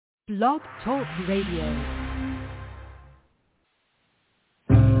Blog Talk Radio.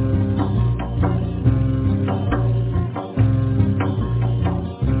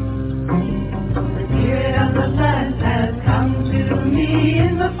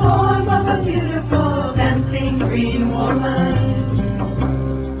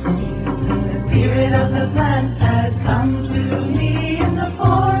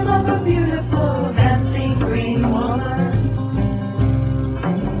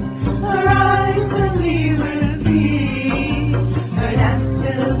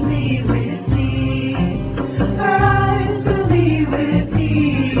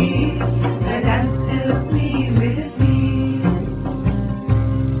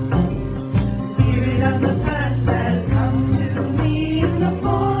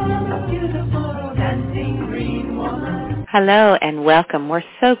 Hello and welcome. We're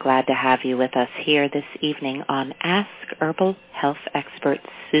so glad to have you with us here this evening on Ask Herbal Health Expert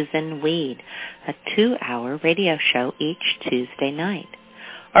Susun Weed, a 2-hour radio show each Tuesday night.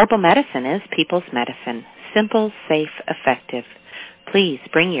 Herbal medicine is people's medicine, simple, safe, effective. Please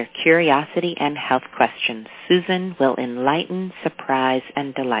bring your curiosity and health questions. Susun will enlighten, surprise,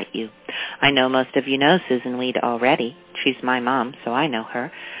 and delight you. I know most of you know Susun Weed already. She's my mom, so I know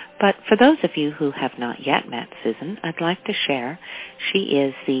her. But for those of you who have not yet met Susun, I'd like to share she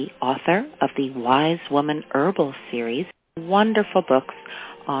is the author of the Wise Woman Herbal series, wonderful books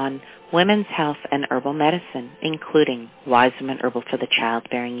on women's health and herbal medicine, including Wise Woman Herbal for the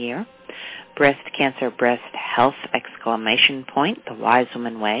Childbearing Year, Breast Cancer Breast Health ! The Wise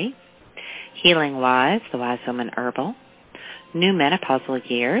Woman Way, Healing Wise, The Wise Woman Herbal, New Menopausal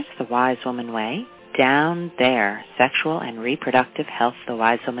Years, The Wise Woman Way, Down There, Sexual and Reproductive Health, The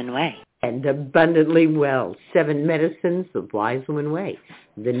Wise Woman Way. And Abundantly Well, 7 Medicines, The Wise Woman Way,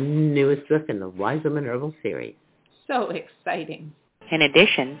 the newest book in the Wise Woman Herbal series. So exciting. In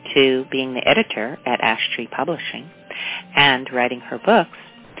addition to being the editor at Ash Tree Publishing and writing her books,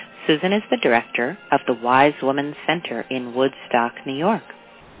 Susun is the director of the Wise Woman Center in Woodstock, New York.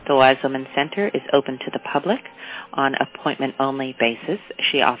 The Wise Woman Center is open to the public on appointment-only basis.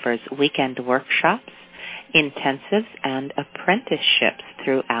 She offers weekend workshops, intensives, and apprenticeships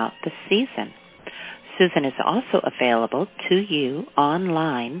throughout the season. Susun is also available to you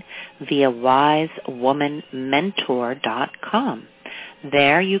online via wisewomanmentor.com.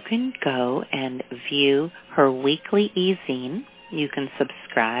 There you can go and view her weekly e-zine. You can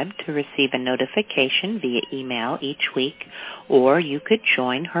subscribe to receive a notification via email each week, or you could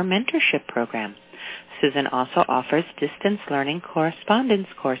join her mentorship program. Susun also offers distance learning correspondence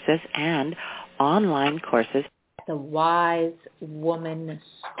courses and online courses at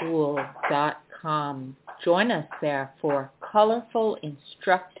thewisewomanschool.com. Join us there for colorful,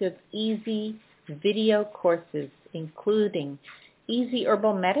 instructive, easy video courses, including Easy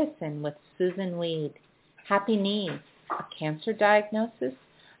Herbal Medicine with Susun Weed, Happy Knees, a cancer diagnosis,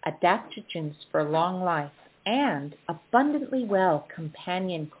 adaptogens for long life, and Abundantly Well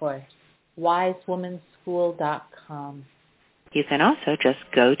companion course, wisewomanschool.com. You can also just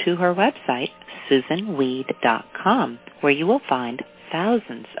go to her website, susunweed.com, where you will find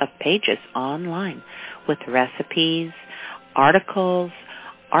thousands of pages online with recipes, articles,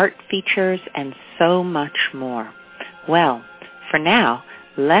 art features, and so much more. Well, for now,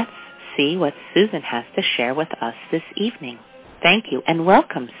 let's see what Susun has to share with us this evening. Thank you, and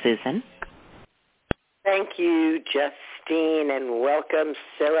welcome, Susun. Thank you, Justine, and welcome,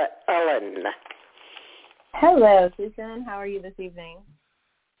 Sarah Ellen. Hello, Susun. How are you this evening?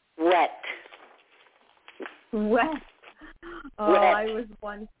 Wet. Wet. Oh, wet. I was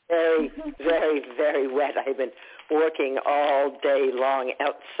once. Very, very, very wet. I've been working all day long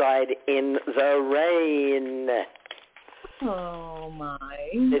outside in the rain. Oh, my.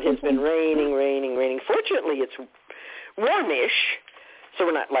 It has been raining. Fortunately, it's warmish, so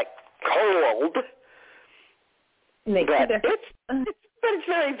we're not, cold. Makes but sense. it's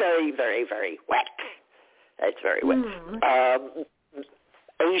very, very, very, very wet. It's very wet.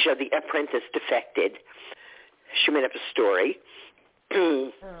 Asia, the apprentice, defected. She made up a story.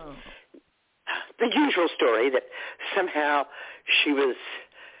 The usual story that somehow she was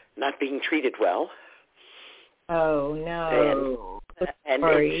not being treated well. Oh, no. And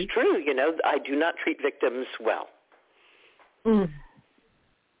it's true, I do not treat victims well. And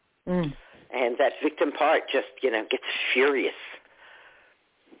that victim part just, gets furious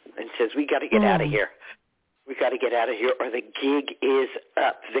and says, we got to get out of here. We got to get out of here or the gig is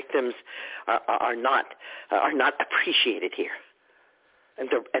up. Victims are not appreciated here. And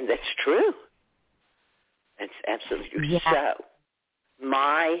that's true. It's absolutely true. Yeah. So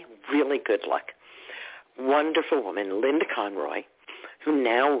my really good luck, wonderful woman, Linda Conroy, who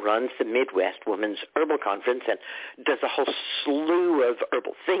now runs the Midwest Women's Herbal Conference and does a whole slew of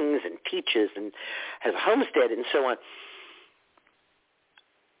herbal things and teaches and has a homestead and so on,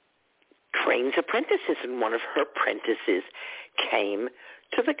 trains apprentices, and one of her apprentices came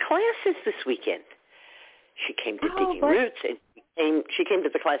to the classes this weekend. She came to Digging Roots, and she came to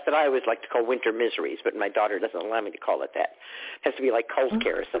the class that I always like to call Winter Miseries, but my daughter doesn't allow me to call it that. It has to be like cold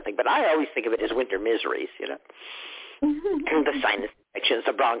care or something, but I always think of it as Winter Miseries, you know. And the sinus infections,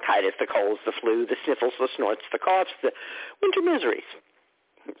 the bronchitis, the colds, the flu, the sniffles, the snorts, the coughs, the winter miseries,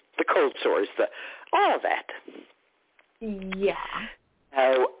 the cold sores, all of that. Yeah.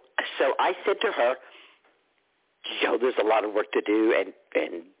 So I said to her, there's a lot of work to do,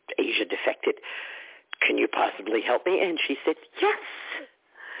 and Asia defected. Can you possibly help me? And she said, yes.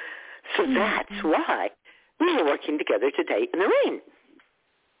 So that's why we are working together today in the rain.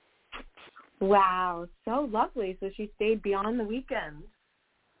 Wow, so lovely. So she stayed beyond the weekend.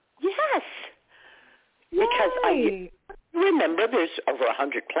 Yes. Yay. Because I remember there's over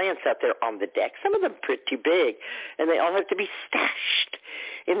 100 plants out there on the deck, some of them pretty big, and they all have to be stashed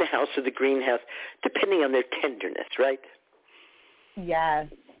in the house or the greenhouse, depending on their tenderness, right? Yes.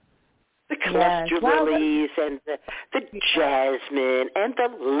 The cluster lilies and the jasmine and the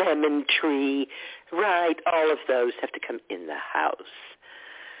lemon tree, right? All of those have to come in the house.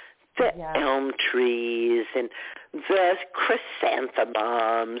 The elm trees and the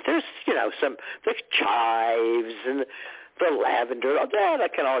chrysanthemums. There's, the chives and the lavender. All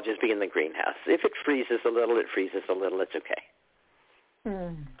that can all just be in the greenhouse. If it freezes a little, it freezes a little. It's okay.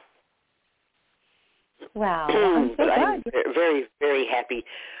 Wow. I'm so but glad. I'm very, very happy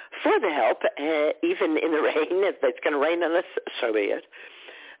for the help, even in the rain. If it's going to rain on us, so be it.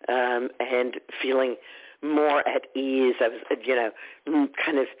 And feeling more at ease. I was,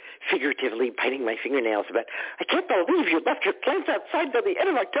 kind of figuratively biting my fingernails about, I can't believe you left your plants outside till the end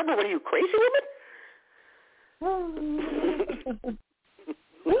of October. What are you, crazy woman?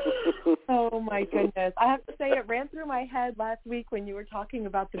 Oh, my goodness. I have to say it ran through my head last week when you were talking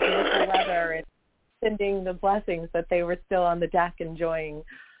about the beautiful weather and sending the blessings that they were still on the deck enjoying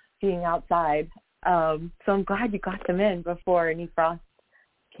being outside. So I'm glad you got them in before any frost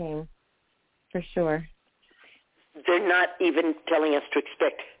came, for sure. They're not even telling us to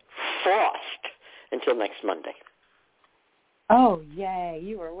expect frost until next Monday. Oh, yay.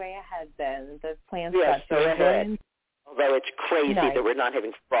 You were way ahead then. The plants got so ahead. Although it's crazy that we're not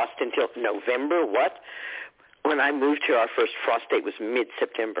having frost until November. What? When I moved here, our first frost date was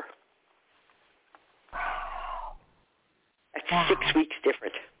mid-September. That's 6 weeks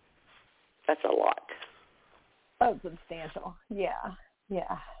different. That's a lot. Oh, substantial. Yeah.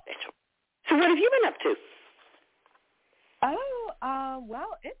 So what have you been up to?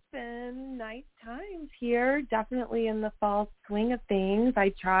 Well, it's been nice times here. Definitely in the fall swing of things.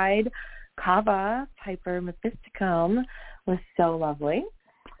 I tried Kava Piper Mephisticum. Was so lovely.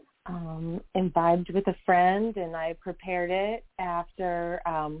 Imbibed with a friend, and I prepared it after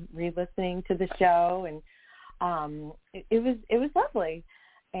re-listening to the show, and it was lovely.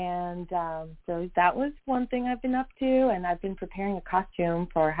 And so that was one thing I've been up to, and I've been preparing a costume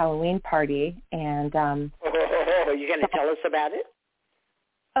for a Halloween party. And are you going to tell us about it?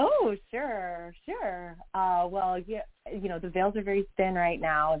 Oh, sure. Well, the veils are very thin right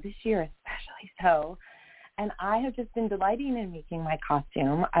now, this year especially so. And I have just been delighting in making my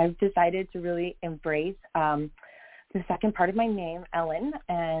costume. I've decided to really embrace the second part of my name, Ellen,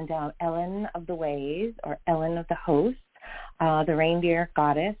 and Ellen of the Ways, or Ellen of the Hosts, the reindeer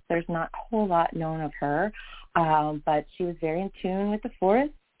goddess. There's not a whole lot known of her, but she was very in tune with the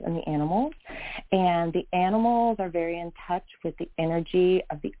forest and the animals. And the animals are very in touch with the energy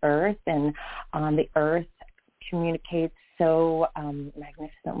of the earth, and the earth communicates so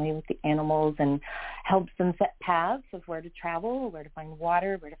magnificently with the animals and helps them set paths of where to travel, where to find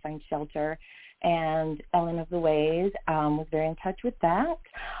water, where to find shelter. And Ellen of the Ways was very in touch with that.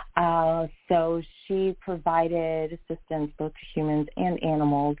 So she provided assistance both to humans and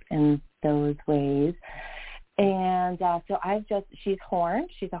animals in those ways. And so she's horned.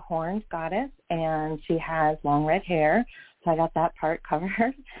 She's a horned goddess, and she has long red hair. So I got that part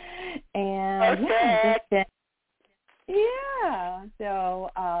covered. And so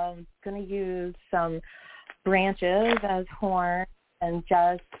I'm going to use some branches as horns and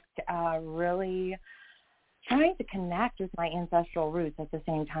just really trying to connect with my ancestral roots at the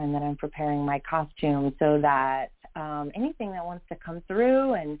same time that I'm preparing my costume, so that anything that wants to come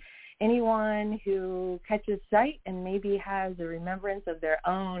through and anyone who catches sight and maybe has a remembrance of their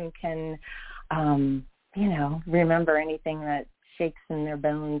own can, remember anything that shakes in their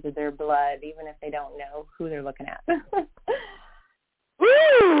bones or their blood, even if they don't know who they're looking at.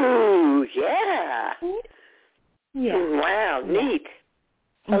 Woo! Yeah. Yeah. Wow, neat.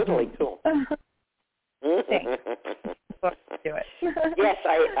 Totally cool. Thanks. Do it. Yes,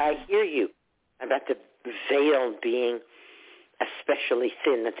 I hear you about the veil being especially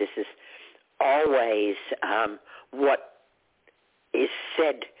thin, that this is always what is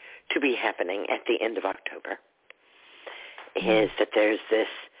said to be happening at the end of October, is that there's this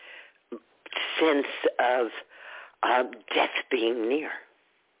sense of death being near.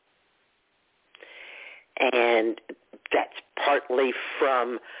 And that's partly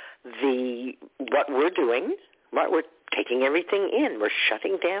from what we're doing, what we're taking everything in. We're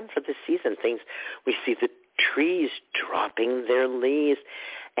shutting down for the season. We see the trees dropping their leaves.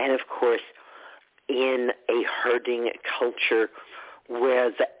 And, of course, in a herding culture where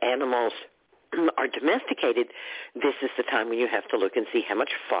the animals are domesticated, this is the time when you have to look and see how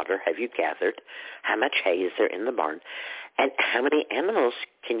much fodder have you gathered, how much hay is there in the barn, and how many animals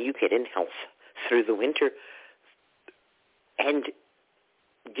can you get in health through the winter and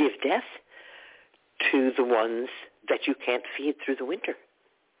give death to the ones that you can't feed through the winter.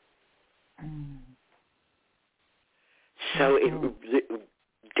 So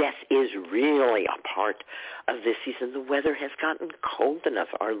death is really a part of this season. The weather has gotten cold enough.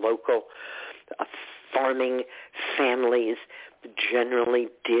 Our local farming families generally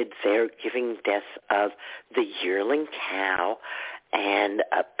did their giving death of the yearling cow and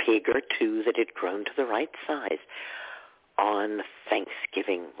a pig or two that had grown to the right size on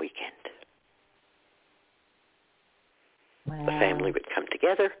Thanksgiving weekend. Wow. The family would come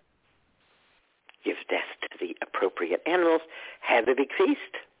together, give death to the appropriate animals, have a big feast,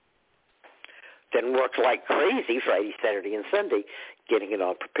 then work like crazy Friday, Saturday, and Sunday, getting it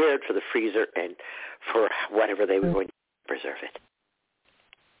all prepared for the freezer and for whatever they were going to preserve it.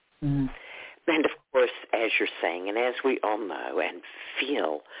 Mm. And, of course, as you're saying, and as we all know and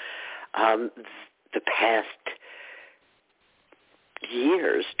feel, the past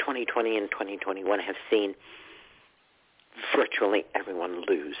years, 2020 and 2021, have seen virtually everyone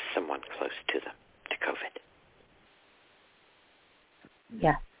lose someone close to them, to COVID.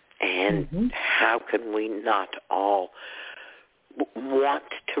 Yeah. And how can we not all want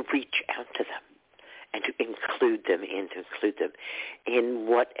to reach out to them and to include them in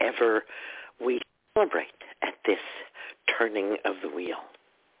whatever we celebrate at this turning of the wheel?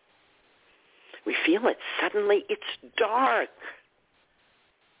 We feel it. Suddenly it's dark.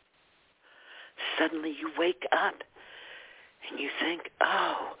 Suddenly you wake up and you think,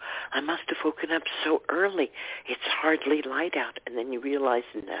 oh, I must have woken up so early. It's hardly light out. And then you realize,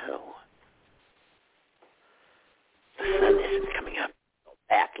 no. The sun isn't coming up until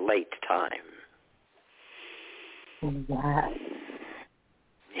that late time. Yeah.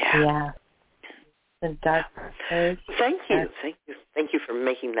 Yeah. The dark place. Thank you for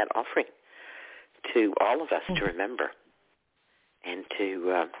making that offering to all of us to remember and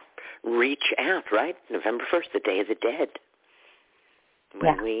to reach out, right? November 1st, the Day of the Dead.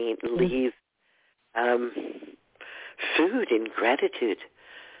 When we leave food in gratitude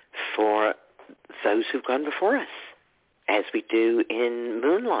for those who've gone before us, as we do in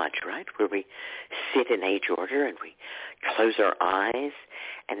Moon Lodge, right, where we sit in age order and we close our eyes,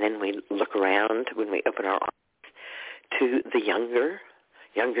 and then we look around when we open our eyes to the younger,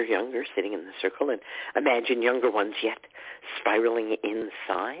 sitting in the circle, and imagine younger ones yet spiraling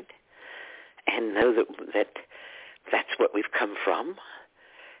inside, and know that that's what we've come from,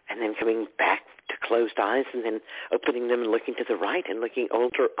 and then coming back to closed eyes and then opening them and looking to the right and looking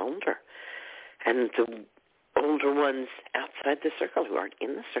older, and the older ones outside the circle who aren't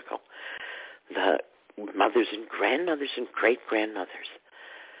in the circle, the mothers and grandmothers and great-grandmothers,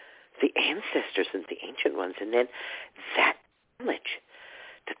 the ancestors and the ancient ones, and then that knowledge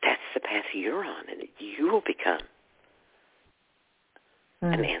that that's the path you're on and that you will become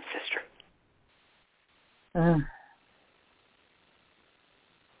an ancestor.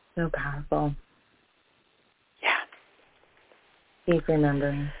 So powerful. Yeah. Keep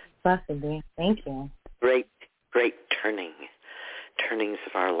remembering. Blessed be. Thank you. Great turnings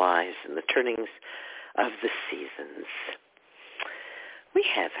of our lives and the turnings of the seasons. We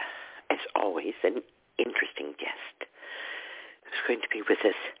have, as always, an interesting guest who's going to be with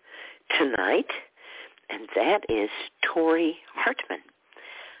us tonight, and that is Tori Hartman,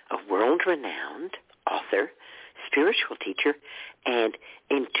 a world-renowned author, spiritual teacher, and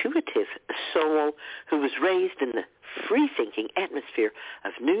intuitive soul who was raised in the free-thinking atmosphere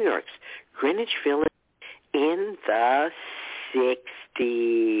of New York's Greenwich Village in the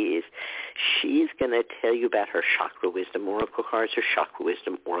 60s. She's going to tell you about her Chakra Wisdom Oracle cards, her Chakra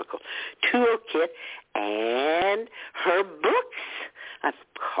Wisdom Oracle Tool Kit, and her books. I've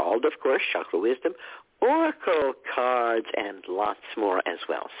called, of course, Chakra Wisdom Oracle cards and lots more as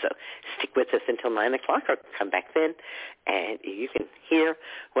well. So stick with us until 9 o'clock or come back then, and you can hear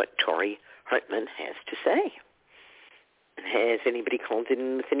what Tori Hartman has to say. Has anybody called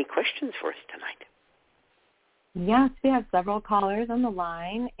in with any questions for us tonight? Yes, we have several callers on the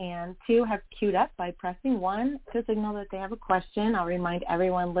line, and 2 have queued up by pressing 1 to signal that they have a question. I'll remind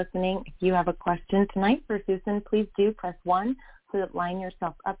everyone listening, if you have a question tonight for Susun, please do press 1 to line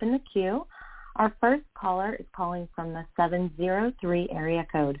yourself up in the queue. Our first caller is calling from the 703 area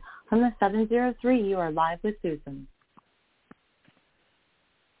code. From the 703, you are live with Susun.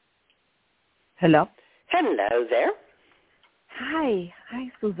 Hello. Hello there. Hi,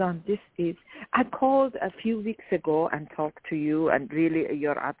 Susan. I called a few weeks ago and talked to you, and really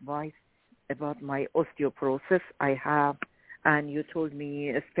your advice about my osteoporosis I have, and you told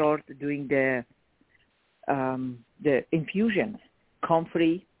me start doing the infusions,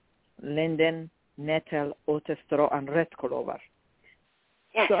 comfrey, linden, nettle, oat straw, and red clover.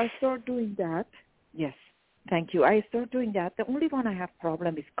 Yes. So I start doing that. Yes, thank you. I start doing that. The only one I have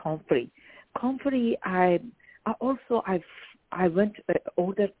problem is comfrey. Comfrey, I went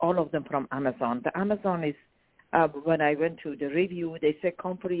ordered all of them from Amazon. The Amazon is when I went to the review, they said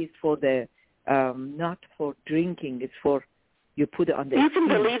comfrey is for the not for drinking. It's for you put it on the. You can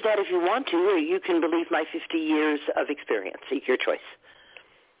skin. believe that if you want to, or you can believe my 50 years of experience. It's your choice.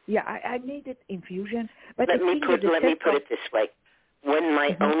 Yeah, I made it infusion. But Let me put it this way: when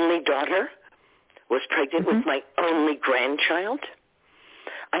my only daughter was pregnant with my only grandchild,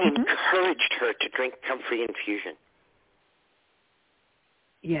 I encouraged her to drink comfrey infusion.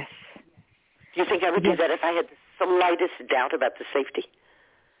 Yes. Do you think I would do that if I had the slightest doubt about the safety?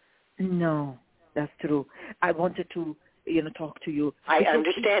 No, that's true. I wanted to, talk to you. I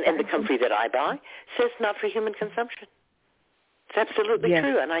understand, and the comfrey that I buy says not for human consumption. It's absolutely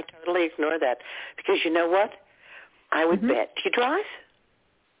true, and I totally ignore that because you know what? I would bet. Do you drive?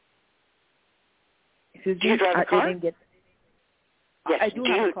 Do you drive a car? Yes. I do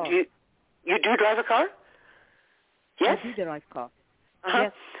have a car. You do drive a car? Yes? I do drive a car. Uh-huh.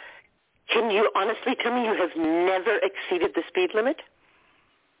 Yes. Can you honestly tell me you have never exceeded the speed limit?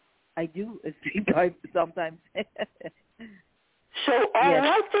 I do drive sometimes. So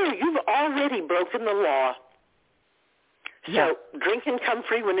right there, you've already broken the law. So drinking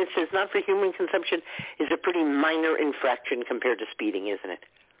comfrey when it says not for human consumption is a pretty minor infraction compared to speeding, isn't it?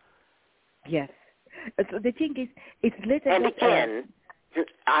 Yes. So the thing is, it's little and bit... again,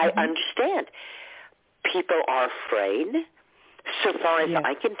 I understand. People are afraid. So far as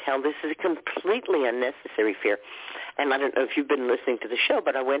I can tell, this is a completely unnecessary fear. And I don't know if you've been listening to the show,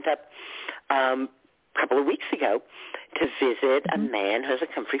 but I went up a couple of weeks ago to visit a man who has a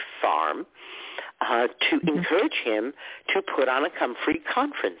comfrey farm to encourage him to put on a comfrey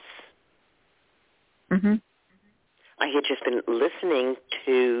conference. I had just been listening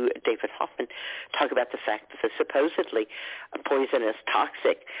to David Hoffman talk about the fact that the supposedly poisonous,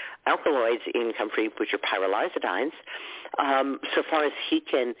 toxic alkaloids in comfrey, which are pyrrolizidines, so far as he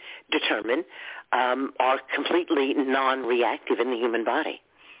can determine, are completely non-reactive in the human body.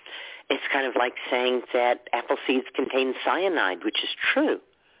 It's kind of like saying that apple seeds contain cyanide, which is true.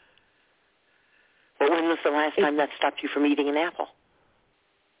 But when was the last time that stopped you from eating an apple?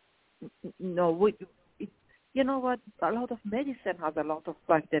 No, you know what? A lot of medicine has a lot of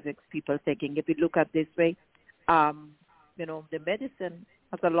side effects people taking. If you look at this way, the medicine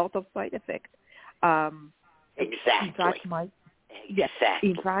has a lot of side effects. Exactly.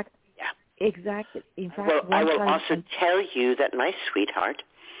 In fact, exactly. In fact, well, I will also tell you that my sweetheart,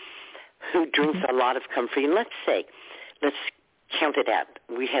 who drinks a lot of comfrey, and let's count it out.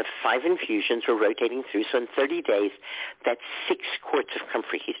 We have 5 infusions we're rotating through, so in 30 days, that's 6 quarts of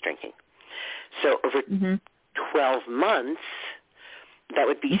comfrey he's drinking. So over 12 months, that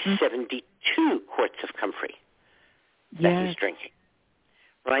would be 72 quarts of comfrey that he's drinking.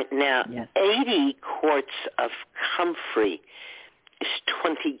 Right now, 80 quarts of comfrey is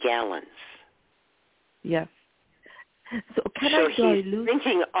 20 gallons. Yes. So he's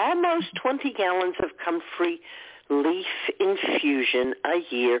drinking almost 20 gallons of comfrey leaf infusion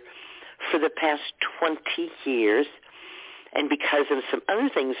a year for the past 20 years. And because of some other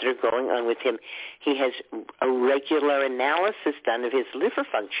things that are going on with him, he has a regular analysis done of his liver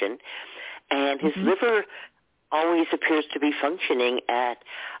function, and his liver always appears to be functioning at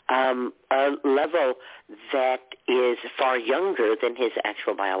a level that is far younger than his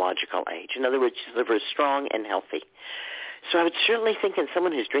actual biological age. In other words, his liver is strong and healthy. So I would certainly think in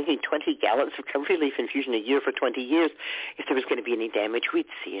someone who's drinking 20 gallons of comfrey leaf infusion a year for 20 years, if there was going to be any damage, we'd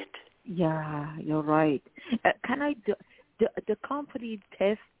see it. Yeah, you're right. Can I do the comfrey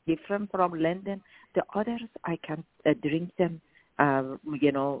taste different from London? The others I can drink them,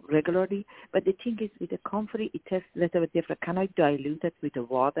 regularly. But the thing is, with the comfrey, it tastes a little bit different. Can I dilute it with the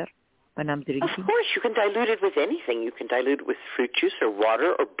water when I'm drinking? Of course, you can dilute it with anything. You can dilute it with fruit juice or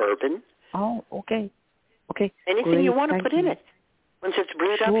water or bourbon. Oh, okay. Okay. Anything Great. you want to Thank put you. in it. Once it's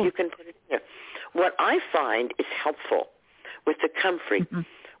brewed up, you can put it in there. What I find is helpful with the comfrey,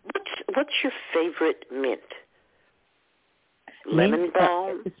 what's your favorite mint? Lemon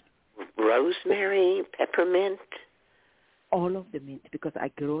balm, rosemary, peppermint? All of the mint, because I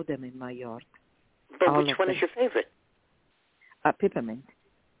grow them in my yard. But which one is your favorite? Peppermint.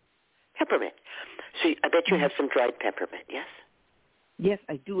 Peppermint. So I bet you have some dried peppermint, yes? Yes,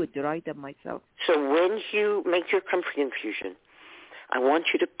 I do dry them myself. So when you make your comfrey infusion, I want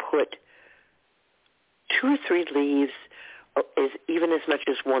you to put 2 or 3 leaves, or even as much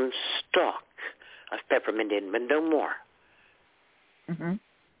as 1 stalk of peppermint in, but no more. Mm-hmm.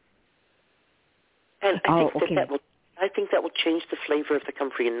 And I think that will change the flavor of the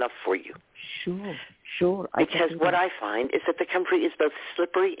comfrey enough for you. Sure. Because what I find is that the comfrey is both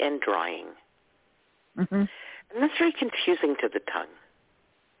slippery and drying. Mm-hmm. And that's very confusing to the tongue.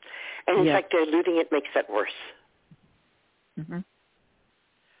 And in fact, diluting it makes that worse. Mm-hmm.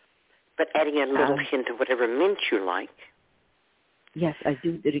 But adding a little hint of whatever mint you like. Yes, I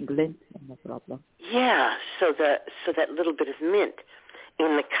do drink mint, no problem. Yeah, so that little bit of mint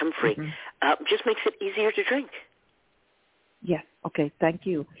in the comfrey just makes it easier to drink. Yes, okay, thank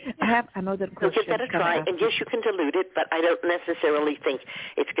you. I have another question. So give that a try, and yes, you can dilute it, but I don't necessarily think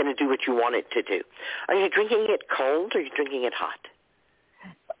it's going to do what you want it to do. Are you drinking it cold or are you drinking it hot?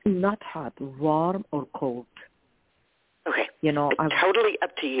 Not hot, warm or cold. Okay. It's totally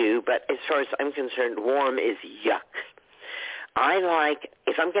up to you, but as far as I'm concerned, warm is yuck.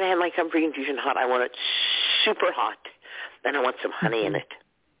 If I'm going to have my comfrey infusion hot, I want it super hot, and I want some honey in it.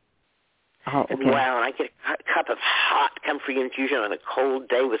 Oh, okay. Wow, and I get a cup of hot comfrey infusion on a cold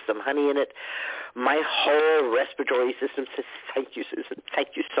day with some honey in it. My whole respiratory system says, thank you, Susan.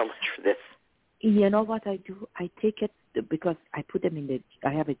 Thank you so much for this. You know what I do? I take it because I put them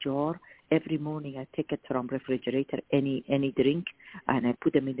I have a jar. Every morning I take it from refrigerator, any drink, and I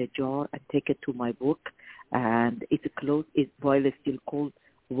put them in the jar and take it to my work. And it's closed, while it's still cold,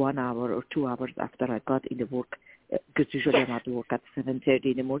 1 hour or 2 hours after I got in the work. Because usually I'm at work at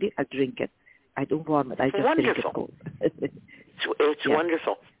 7:30 in the morning. I drink it. I don't warm it. I just drink it cold. It's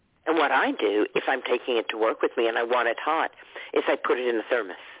wonderful. And what I do, if I'm taking it to work with me and I want it hot, is I put it in a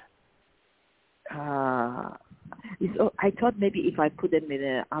thermos. I thought maybe if I put them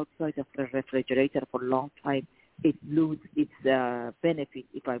in outside of the refrigerator for a long time, it loses its benefit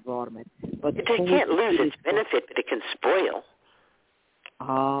if I warm it. But it can't lose its benefit, but it can spoil.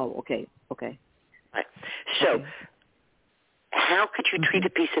 Oh, okay. Right. So how could you treat a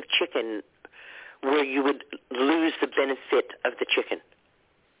piece of chicken where you would lose the benefit of the chicken?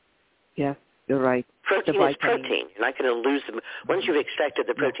 Yes, you're right. Protein is protein. You're not going to lose them. Once you've extracted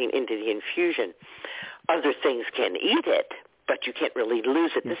the protein into the infusion, other things can eat it, but you can't really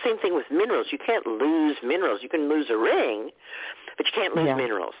lose it. The same thing with minerals. You can't lose minerals. You can lose a ring, but you can't lose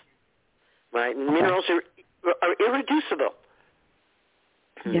minerals. Right? Minerals are irreducible.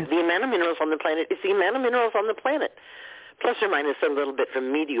 Yes. The amount of minerals on the planet is the amount of minerals on the planet, plus or minus a little bit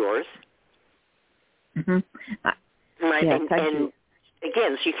from meteors. Mm-hmm. Right? Yeah, and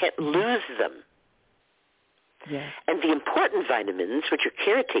again, so you can't lose them. Yeah. And the important vitamins, which are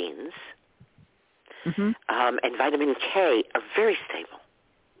carotenes, and vitamin K, are very stable.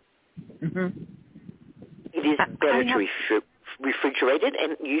 Mm-hmm. It is better to refrigerate it,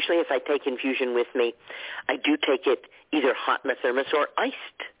 and usually if I take infusion with me, I do take it either hot in a thermos or iced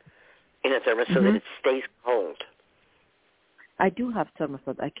in a thermos so that it stays cold. I do have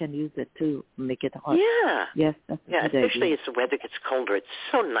thermostat. I can use it to make it hot. Yeah. Yes, that's a good especially idea. as the weather gets colder. It's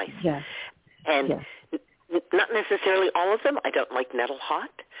so nice. Yeah. And not necessarily all of them. I don't like nettle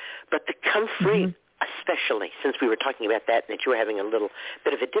hot, but the comfrey, especially, since we were talking about that and that you were having a little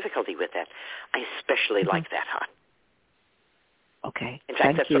bit of a difficulty with that, I especially like that hot. Okay. In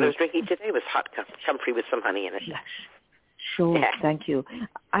fact, that's what I was drinking today was hot comfrey with some honey in it. Yes. Sure. Thank you.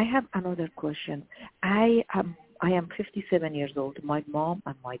 I have another question. I am 57 years old. My mom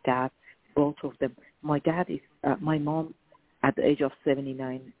and my dad, both of them. My dad is my mom at the age of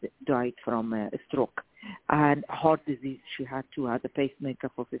 79 died from a stroke and heart disease. She had to have a pacemaker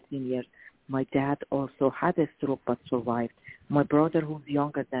for 15 years. My dad also had a stroke but survived. My brother, who's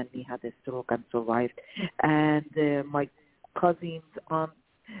younger than me, had a stroke and survived. And my cousins, aunts.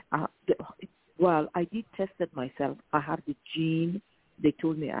 Well, I did test it myself. I have the gene. They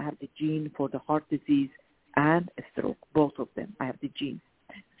told me I have the gene for the heart disease and a stroke, both of them. I have the gene.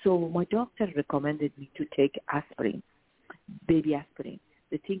 So my doctor recommended me to take aspirin, baby aspirin.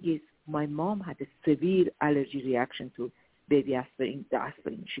 The thing is, my mom had a severe allergy reaction to baby aspirin, the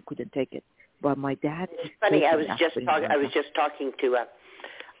aspirin. She couldn't take it. But my dad... It's funny, I was just talking to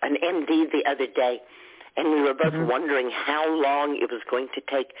an MD the other day, and we were both wondering how long it was going to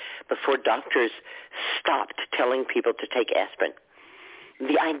take before doctors stopped telling people to take aspirin.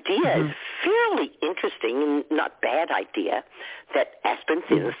 The idea is fairly interesting and not bad idea that aspirin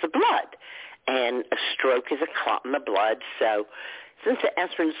thins the blood, and a stroke is a clot in the blood. So since the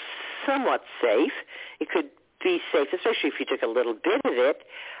aspirin's somewhat safe, it could be safe, especially if you took a little bit of it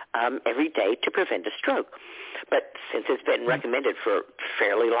every day to prevent a stroke. But since it's been recommended for a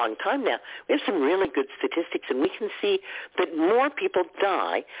fairly long time now, we have some really good statistics, and we can see that more people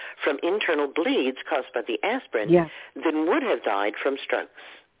die from internal bleeds caused by the aspirin than would have died from strokes.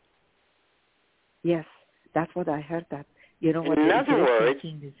 Yes, that's what I heard. That you know what. In other words,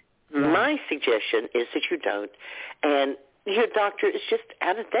 my suggestion is that you don't, and your doctor is just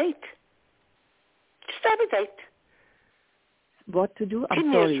out of date. Just out of date. What to do?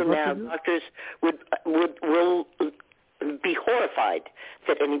 10 years from now, doctors will be horrified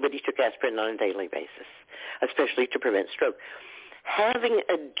that anybody took aspirin on a daily basis, especially to prevent stroke. Having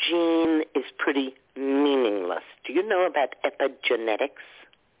a gene is pretty meaningless. Do you know about epigenetics?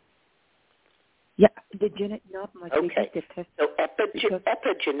 Yeah, the genetic, not much. Okay. So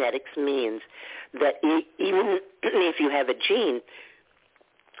epigenetics means that even if you have a gene,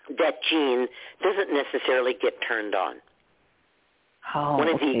 that gene doesn't necessarily get turned on. One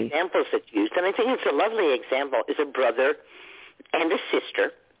of the examples that's used, and I think it's a lovely example, is a brother and a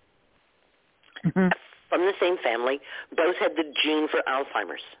sister from the same family. Both had the gene for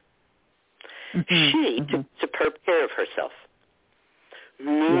Alzheimer's. She took superb care of herself,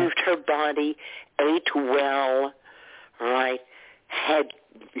 moved her body, ate well, right, had,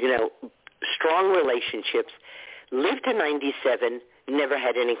 strong relationships, lived to 97, never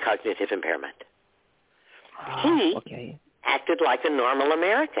had any cognitive impairment. He acted like a normal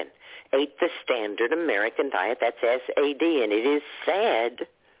American, ate the standard American diet, that's SAD, and it is sad,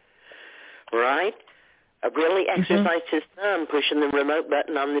 right? Really exercised his thumb, pushing the remote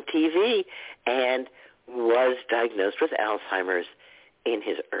button on the TV, and was diagnosed with Alzheimer's in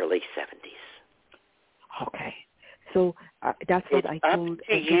his early 70s. Okay. So that's what I told... It's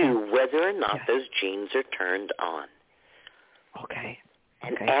up to you whether or not those genes are turned on. Okay.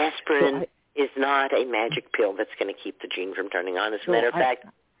 And aspirin is not a magic pill that's going to keep the gene from turning on. As a matter of fact,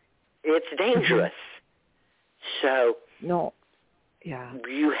 it's dangerous. So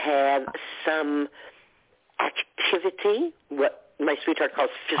you have some activity, what my sweetheart calls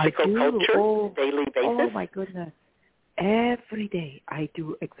physical culture, daily basis. Oh, my goodness. Every day I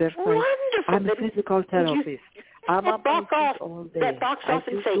do exercise. Wonderful. I'm a physical therapist. I'm up all day. That box off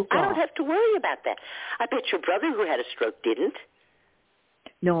and say, I don't have to worry about that. I bet your brother who had a stroke didn't.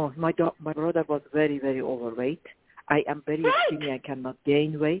 No, my brother was very, very overweight. I am very skinny. I cannot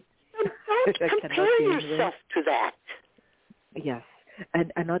gain weight. Don't compare yourself to that. Yes.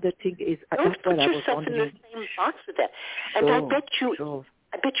 And another thing is, don't put yourself in the same box with that. And I bet you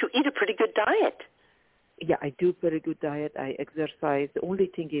eat a pretty good diet. Yeah, I do very good diet. I exercise. The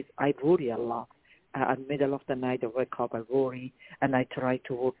only thing is I worry a lot. At the middle of the night, I wake up, I worry, and I try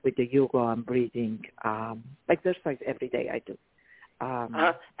to work with the yoga and breathing. Exercise every day I do.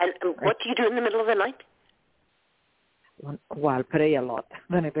 And what do you do in the middle of the night? Well, pray a lot.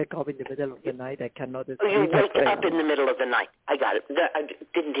 When I wake up in the middle of the night, I cannot sleep. You wake up in the middle of the night. I got it. I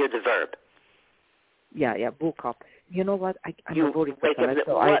didn't hear the verb. Yeah, woke up. You know what? I'm you a worry wake person, up.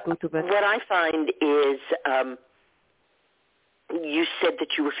 so I go to bed. What I find is you said that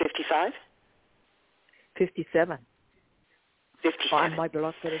you were 55? 57. 57. My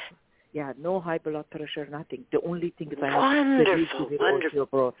blood pressure. Yeah, no high blood pressure, nothing. The only thing is I have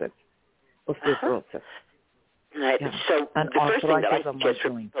osteoporosis. Right. Yeah. So and the first thing that I suggest for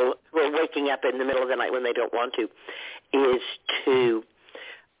people who are waking up in the middle of the night when they don't want to is to,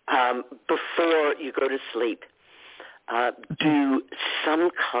 before you go to sleep, do some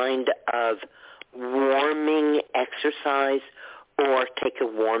kind of warming exercise or take a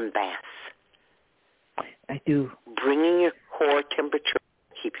warm bath. I do. Bringing your core temperature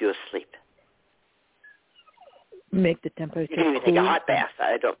keep you asleep. Make the temperature You can even cool. take a hot bath.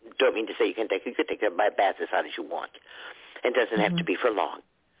 I don't mean to say you could take a bath as hot as you want. It doesn't have to be for long,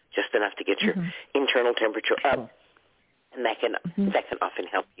 just enough to get your internal temperature up, and that can often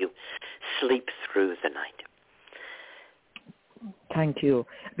help you sleep through the night. Thank you.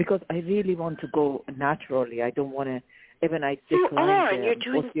 Because I really want to go naturally. I don't want to, even I decline you are, and you're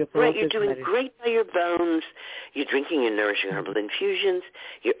doing great. You're doing medicine. great by your bones. You're drinking your nourishing herbal infusions.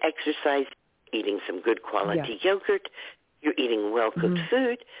 You're exercising, eating some good quality yogurt. You're eating well-cooked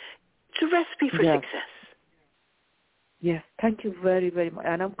food. It's a recipe for success. Yes, thank you very, very much.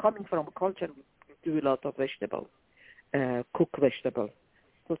 And I'm coming from a culture we do a lot of vegetables, cooked vegetables.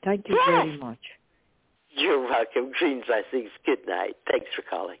 So thank you very much. You're welcome. Green blessings. Good night. Thanks for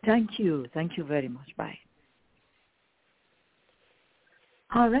calling. Thank you. Thank you very much. Bye.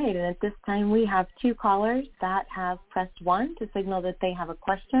 All right, and at this time we have 2 callers that have pressed 1 to signal that they have a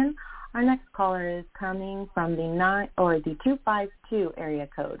question. Our next caller is coming from the 252 area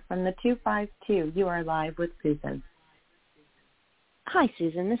code. From the 252, you are live with Susan. Hi,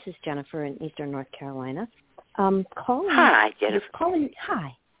 Susan. This is Jennifer in Eastern North Carolina. Hi, Jennifer.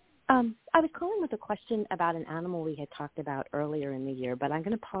 Hi. I was calling with a question about an animal we had talked about earlier in the year, but I'm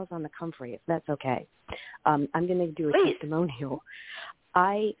going to pause on the comfrey, if that's okay. I'm going to do a testimonial.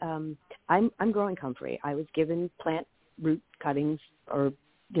 I'm growing comfrey. I was given plant root cuttings or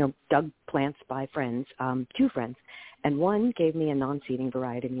dug plants by friends, 2 friends, and one gave me a non-seeding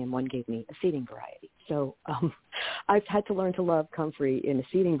variety and one gave me a seeding variety. So I've had to learn to love comfrey in a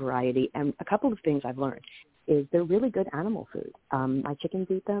seeding variety, and a couple of things I've learned is they're really good animal food. My chickens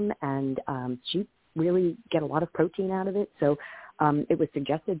eat them, and sheep really get a lot of protein out of it. So it was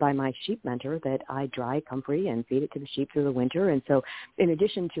suggested by my sheep mentor that I dry comfrey and feed it to the sheep through the winter. And so in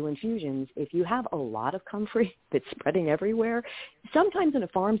addition to infusions, if you have a lot of comfrey that's spreading everywhere, sometimes in a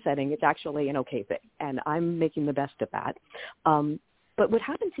farm setting, it's actually an okay thing. And I'm making the best of that. But what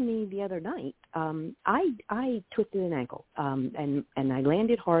happened to me the other night, I twisted an ankle, and I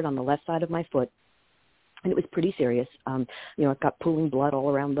landed hard on the left side of my foot. And it was pretty serious. It got pooling blood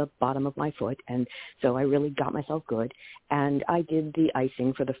all around the bottom of my foot, and so I really got myself good. And I did the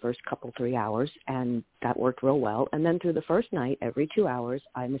icing for the first 3 hours, and that worked real well. And then through the first night, every 2 hours,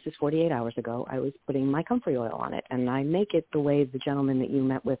 this is 48 hours ago, I was putting my comfrey oil on it. And I make it the way the gentleman that you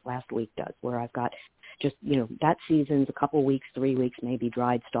met with last week does, where I've got just, that season's a couple weeks, 3 weeks, maybe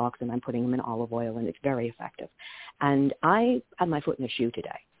dried stalks, and I'm putting them in olive oil, and it's very effective. And I had my foot in a shoe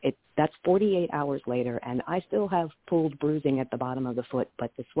today. That's 48 hours later, and I still have pulled bruising at the bottom of the foot,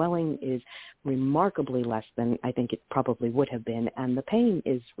 but the swelling is remarkably less than I think it probably would have been, and the pain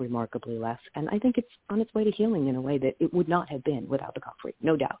is remarkably less, and I think it's on its way to healing in a way that it would not have been without the comfrey,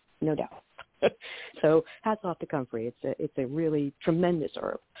 no doubt. So hats off to comfrey. It's a really tremendous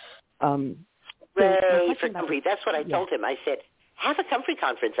herb. Ray for comfrey. That's what I told him. I said, have a comfrey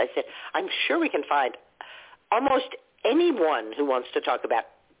conference. I said, I'm sure we can find almost anyone who wants to talk about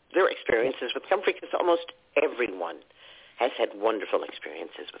their experiences with comfrey, because almost everyone has had wonderful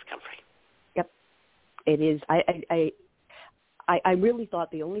experiences with comfrey. Yep, it is. I really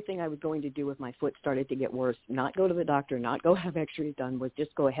thought the only thing I was going to do if my foot started to get worse, not go to the doctor, not go have x-rays done, was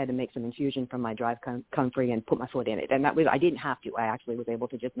just go ahead and make some infusion from my dried comfrey and put my foot in it. And I didn't have to. I actually was able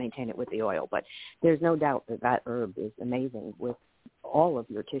to just maintain it with the oil. But there's no doubt that herb is amazing with all of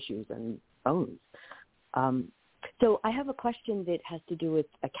your tissues and bones. So I have a question that has to do with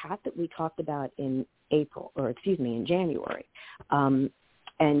a cat that we talked about in January.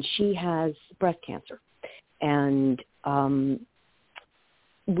 And she has breast cancer. And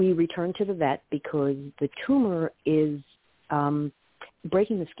we returned to the vet because the tumor is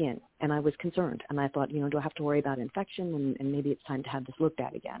breaking the skin. And I was concerned. And I thought, do I have to worry about infection? And maybe it's time to have this looked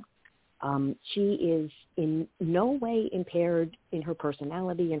at again. She is in no way impaired in her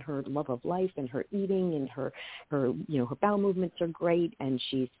personality and her love of life and her eating, and her bowel movements are great, and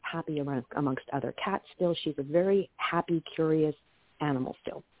she's happy amongst other cats still. She's a very happy, curious animal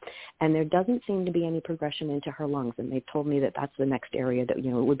still. And there doesn't seem to be any progression into her lungs. And they've told me that that's the next area that, it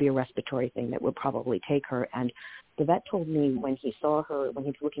would be a respiratory thing that would probably take her. And the vet told me when he saw her, when he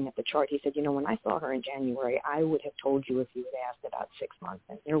was looking at the chart, he said, when I saw her in January, I would have told you if you had asked about 6 months.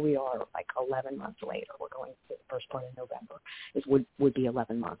 And here we are, like 11 months later. We're going to the first part of November. It would be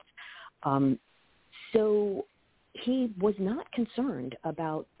 11 months. So he was not concerned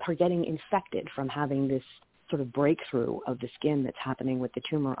about her getting infected from having this sort of breakthrough of the skin that's happening with the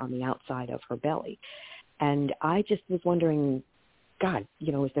tumor on the outside of her belly. And I just was wondering, God,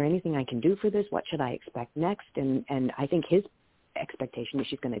 is there anything I can do for this? What should I expect next? And I think his expectation is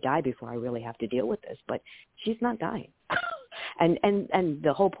she's going to die before I really have to deal with this, but she's not dying. and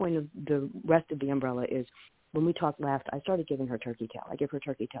the whole point of the rest of the umbrella is when we talked last, I started giving her turkey tail. I give her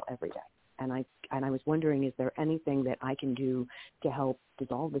turkey tail every day. And I was wondering, is there anything that I can do to help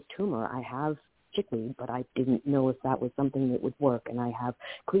dissolve this tumor? I have chickweed, but I didn't know if that was something that would work. And I have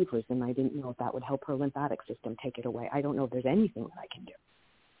cleavers, and I didn't know if that would help her lymphatic system take it away. I don't know if there's anything that I can do.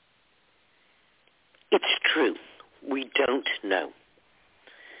 It's true. We don't know.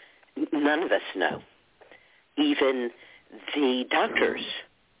 None of us know. Even the doctors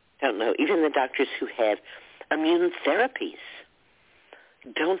don't know. Even the doctors who have immune therapies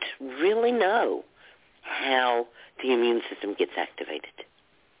don't really know how the immune system gets activated.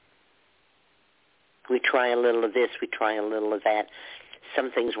 We try a little of this, we try a little of that.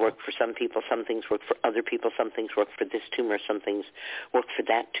 Some things work for some people, some things work for other people, some things work for this tumor, some things work for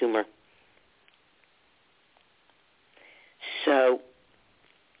that tumor. So,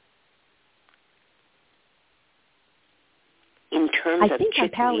 in terms of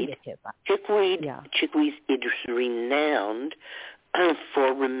chickweed is renowned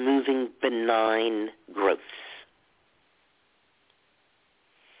for removing benign growths.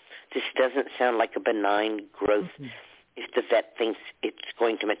 This doesn't sound like a benign growth if the vet thinks it's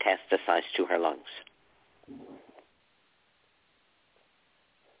going to metastasize to her lungs.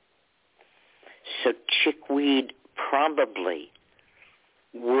 So chickweed probably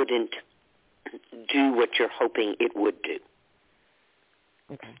wouldn't do what you're hoping it would do.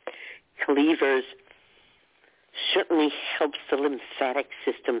 Okay. Cleavers certainly helps the lymphatic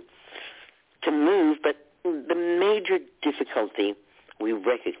system to move, but the major difficulty we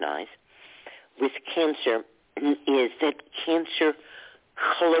recognize with cancer is that cancer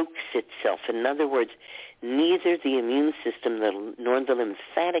cloaks itself. In other words, neither the immune system nor the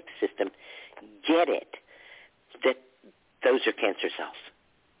lymphatic system get it that those are cancer cells.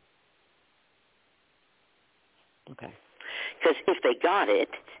 Okay. Because if they got it,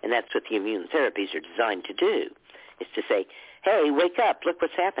 and that's what the immune therapies are designed to do, is to say, hey, wake up, look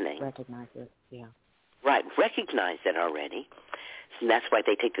what's happening. Recognize it, yeah. Right, recognize it already. And that's why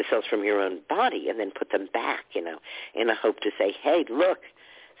they take the cells from your own body and then put them back, in a hope to say, hey, look,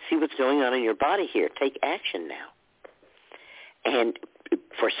 see what's going on in your body here. Take action now. And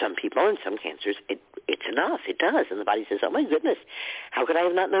for some people and some cancers, it's enough. It does. And the body says, oh, my goodness, how could I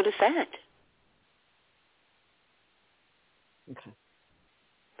have not noticed that? Okay.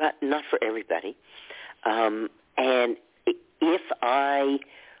 But not for everybody. And if I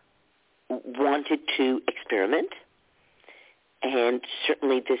wanted to experiment, and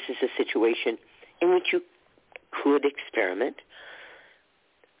certainly this is a situation in which you could experiment,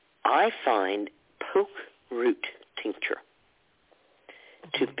 I find poke root tincture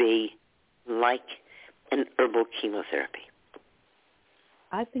to be like an herbal chemotherapy.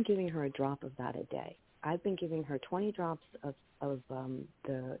 I've been giving her a drop of that a day. I've been giving her 20 drops of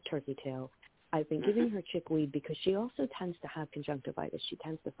the turkey tail. I've been giving her chickweed because she also tends to have conjunctivitis. She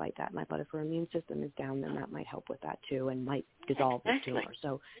tends to fight that. And I thought if her immune system is down, then that might help with that too and might dissolve the tumor.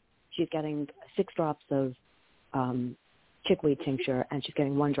 So she's getting 6 drops of chickweed tincture, and she's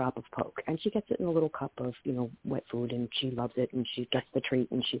getting 1 drop of poke. And she gets it in a little cup of, wet food, and she loves it, and she gets the treat,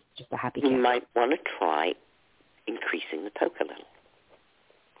 and she's just a happy cat. You might want to try increasing the poke a little.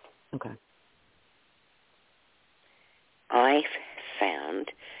 Okay. I've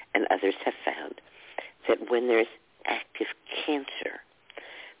found, and others have found, that when there's active cancer,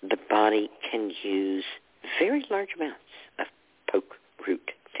 the body can use very large amounts of poke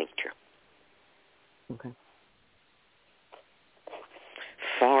root tincture. Okay.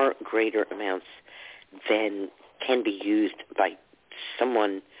 Far greater amounts than can be used by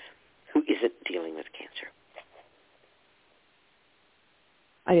someone who isn't dealing with cancer.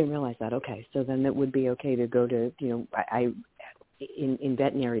 I didn't realize that. Okay, so then it would be okay to go to, in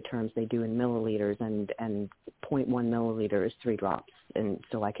veterinary terms, they do in milliliters, and 0.1 milliliter is 3 drops, and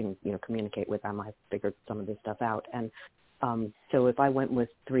so I can, communicate with them. I figured some of this stuff out, and so if I went with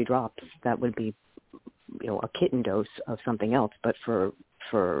 3 drops, that would be, a kitten dose of something else, but for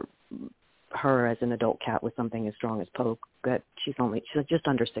her as an adult cat with something as strong as poke, that she's just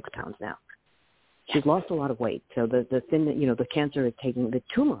under 6 pounds now. She's lost a lot of weight. So the thing that, the cancer is taking, the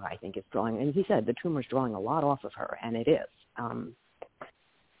tumor, I think, is drawing, and he said the tumor's drawing a lot off of her, and it is.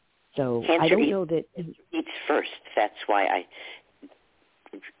 So cancer I don't know that... eats first. That's why I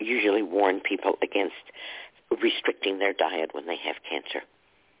usually warn people against restricting their diet when they have cancer.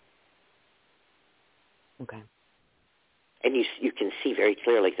 Okay. And you can see very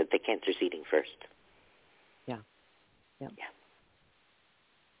clearly that the cancer's eating first. Yeah.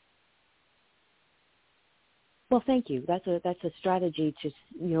 Well, thank you. That's a strategy to,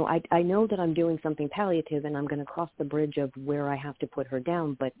 I know that I'm doing something palliative and I'm going to cross the bridge of where I have to put her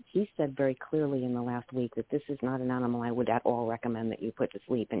down, but he said very clearly in the last week that this is not an animal I would at all recommend that you put to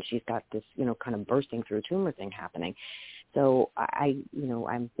sleep, and she's got this, kind of bursting through tumor thing happening. So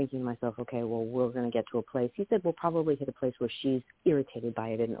I'm thinking to myself, okay, well, we're going to get to a place. He said we'll probably hit a place where she's irritated by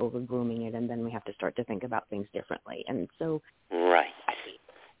it and over-grooming it, and then we have to start to think about things differently. And so... Right.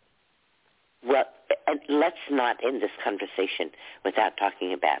 Well, let's not end this conversation without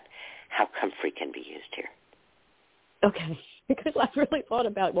talking about how comfrey can be used here. Okay. Because I've really thought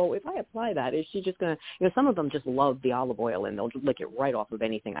about, well, if I apply that, is she just going to, some of them just love the olive oil and they'll just lick it right off of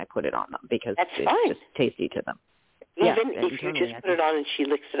anything I put it on them because it's just tasty to them. Even if you just put it on and she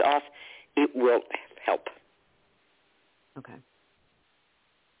licks it off, it will help. Okay.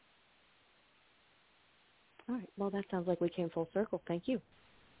 All right. Well, that sounds like we came full circle. Thank you.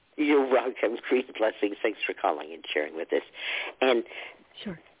 You're welcome. Great blessings. Thanks for calling and sharing with us. And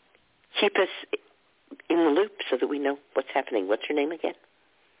sure, keep us in the loop so that we know what's happening. What's your name again?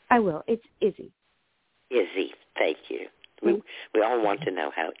 I will. It's Izzy. Izzy. Thank you. We all want to know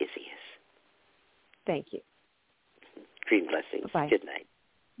how Izzy is. Thank you. Green blessings. Bye. Good night.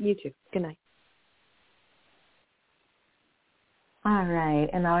 You too. Good night. All right.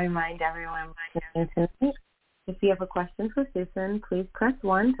 And I'll remind everyone listening tonight, if you have a question for Susun, please press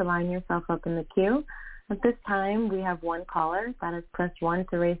 1 to line yourself up in the queue. At this time, we have one caller. That is press 1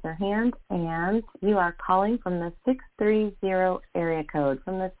 to raise their hand. And you are calling from the 630 area code.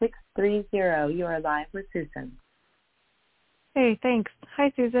 From the 630, you are live with Susun. Hey, thanks.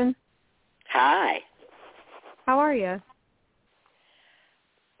 Hi, Susan. Hi. How are you?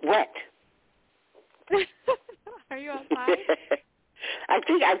 Wet. Are you outside? I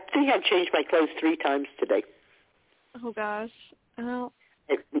think I've changed my clothes 3 times today. Oh gosh. Well,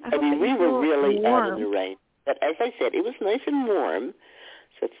 I mean, we were really out in the rain. But as I said, it was nice and warm,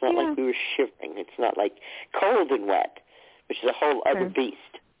 so it's not like we were shivering. It's not like cold and wet, which is a whole other beast.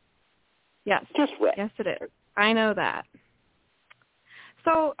 Yes. Just wet. Yes, it is. I know that.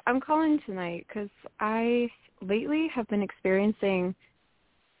 So I'm calling tonight because I lately have been experiencing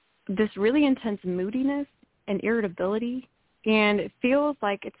this really intense moodiness and irritability, and it feels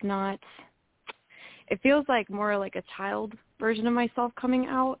like it feels like more like a child version of myself coming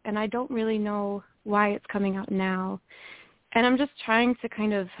out, and I don't really know why it's coming out now. And I'm just trying to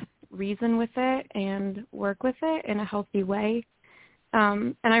kind of reason with it and work with it in a healthy way.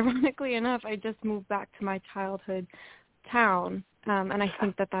 And ironically enough, I just moved back to my childhood town, and I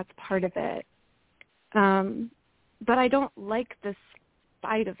think that that's part of it. But I don't like this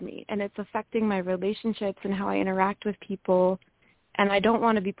side of me, and it's affecting my relationships and how I interact with people, and I don't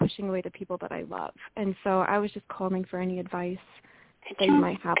want to be pushing away the people that I love. And so I was just calling for any advice that you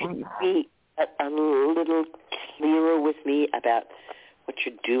might have on that. Be a little clearer with me about what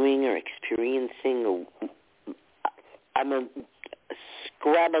you're doing or experiencing? I'm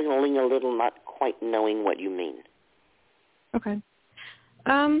scrabbling a little, not quite knowing what you mean. Okay.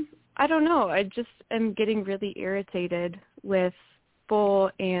 I don't know. I just am getting really irritated with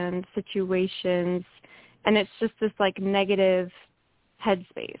people and situations, and it's just this like negative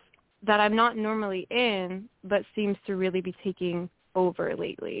headspace that I'm not normally in, but seems to really be taking over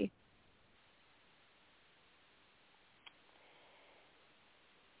lately.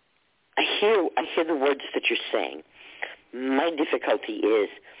 I hear the words that you're saying. My difficulty is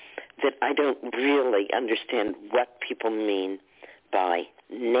that I don't really understand what people mean by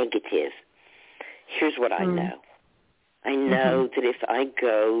negative. Here's what I know. I know that if I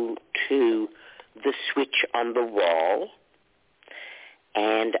go to the switch on the wall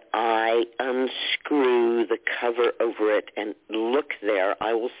and I unscrew the cover over it and look there,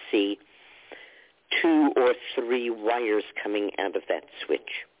 I will see 2 or 3 wires coming out of that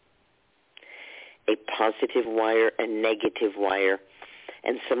switch. A positive wire, a negative wire,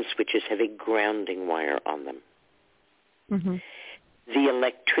 and some switches have a grounding wire on them. Mm-hmm. The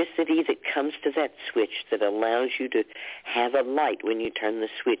electricity that comes to that switch that allows you to have a light when you turn the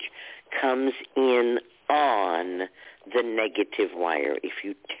switch comes in on the negative wire. If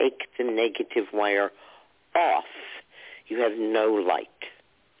you take the negative wire off, you have no light.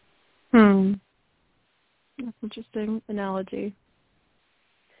 That's an interesting analogy.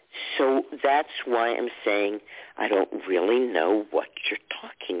 So that's why I'm saying I don't really know what you're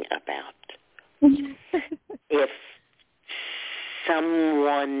talking about. If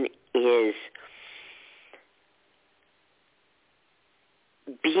someone is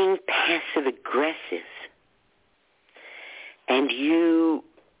being passive-aggressive and you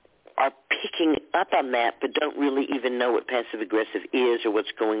are picking up on that but don't really even know what passive-aggressive is or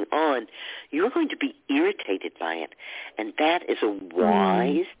what's going on, you're going to be irritated by it. And that is a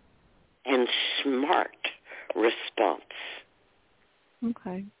wise and smart response.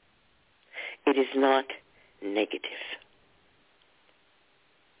 Okay. It is not negative.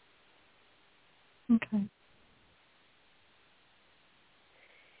 Okay.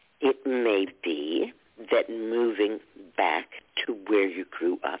 It may be that moving back to where you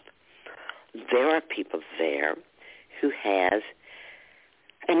grew up, there are people there who has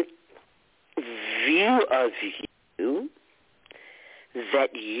a view of you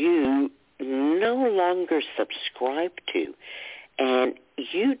that you no longer subscribe to, and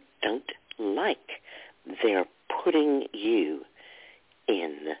you don't like. They're putting you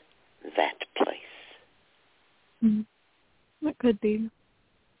in that place. That could be.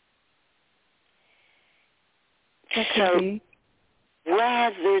 So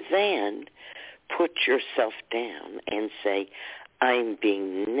rather than put yourself down and say, I'm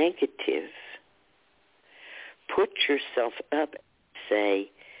being negative, put yourself up and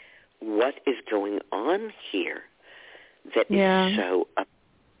say, what is going on here that is so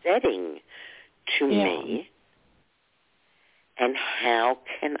upsetting to me, and how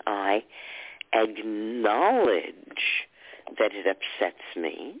can I acknowledge that it upsets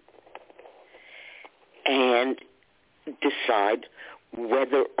me and decide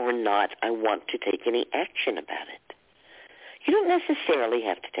whether or not I want to take any action about it. You don't necessarily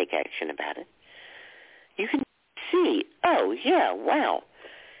have to take action about it. You can see, oh, yeah, wow,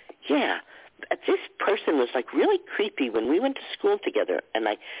 yeah, this person was like really creepy when we went to school together, and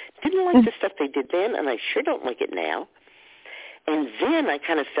I didn't like the stuff they did then, and I sure don't like it now. And then I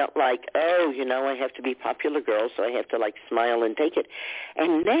kind of felt like, oh, you know, I have to be popular girl, so I have to, like, smile and take it.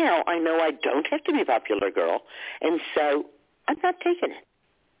 And now I know I don't have to be popular girl, and so I'm not taking it.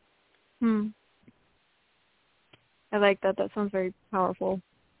 I like that. That sounds very powerful.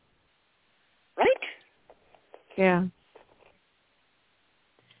 Right? Yeah.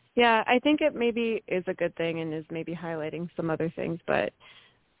 Yeah, I think it maybe is a good thing and is maybe highlighting some other things, but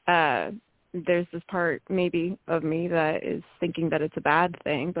there's this part maybe of me that is thinking that it's a bad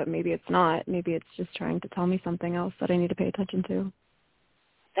thing, but maybe it's not. Maybe it's just trying to tell me something else that I need to pay attention to.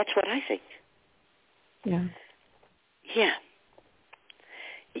 That's what I think. Yeah. Yeah.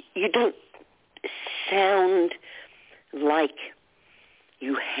 You don't sound like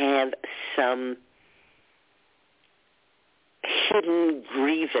you have some hidden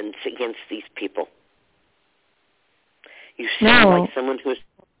grievance against these people. You sound like someone who's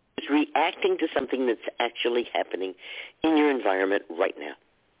reacting to something that's actually happening in your environment right now.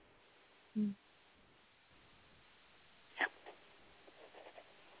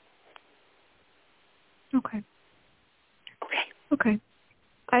 Yeah. Okay.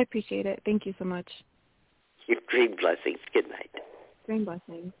 I appreciate it. Thank you so much. Your dream blessings. Good night. Dream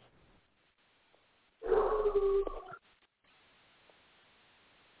blessings.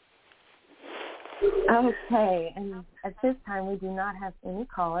 Okay, and at this time we do not have any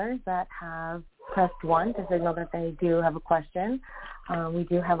callers that have pressed 1 to signal that they do have a question. We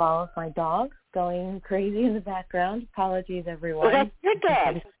do have all of my dogs going crazy in the background. Apologies, everyone. Well, that's your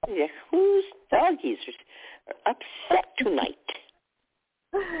dog. Whose doggies are upset tonight?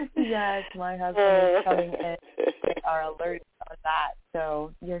 Yes, my husband is coming in. They are alerted on that.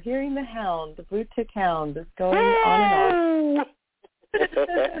 So you're hearing the hound, the blue tick hound, is going on and on.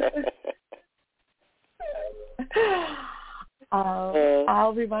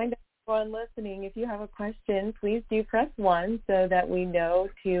 I'll remind everyone listening, if you have a question, please do press 1 so that we know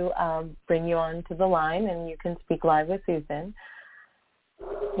to bring you onto the line and you can speak live with Susan.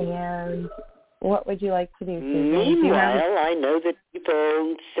 And what would you like to do, Susan? Meanwhile, I know that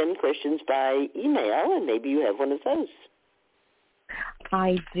people send questions by email, and maybe you have one of those.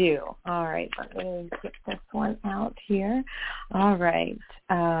 I do. All right, let me get this one out here. All right.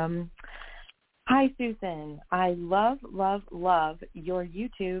 Hi, Susan. I love your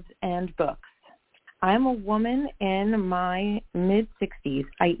YouTubes and books. I'm a woman in my mid-60s.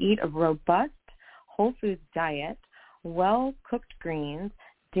 I eat a robust, whole foods diet, well-cooked greens,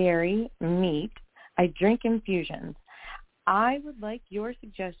 dairy, meat. I drink infusions. I would like your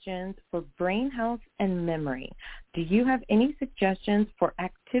suggestions for brain health and memory. Do you have any suggestions for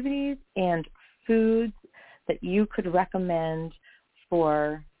activities and foods that you could recommend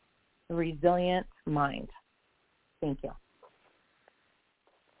for a resilient mind? Thank you.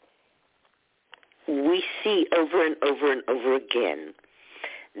 We see over and over and over again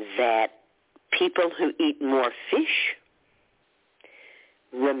that people who eat more fish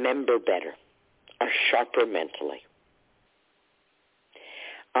remember better, are sharper mentally.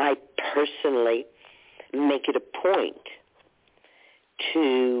 I personally make it a point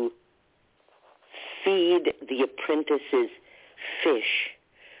to feed the apprentices fish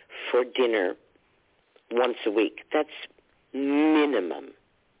for dinner once a week. That's minimum.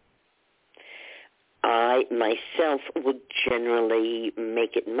 I myself would generally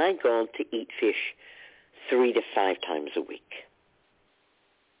make it my goal to eat fish 3 to 5 times a week.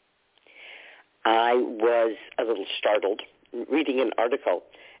 I was a little startled reading an article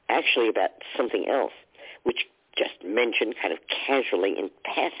actually about something else, which just mentioned kind of casually in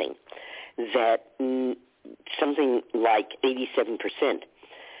passing that something like 87%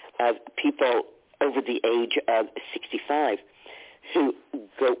 of people over the age of 65 who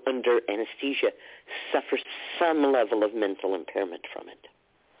go under anesthesia suffer some level of mental impairment from it.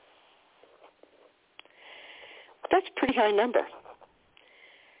 That's a pretty high number.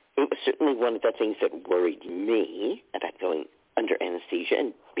 It was certainly one of the things that worried me about going under anesthesia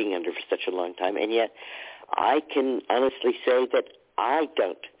and being under for such a long time, and yet I can honestly say that I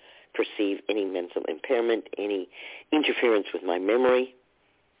don't perceive any mental impairment, any interference with my memory,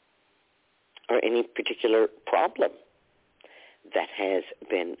 or any particular problem that has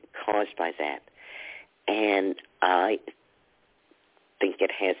been caused by that. And I think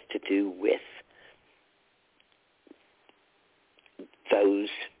it has to do with those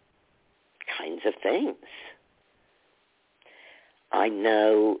kinds of things. I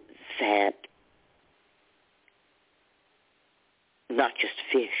know that not just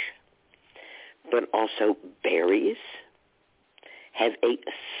fish, but also berries have a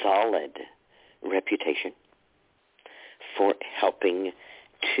solid reputation for helping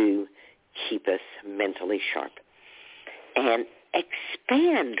to keep us mentally sharp and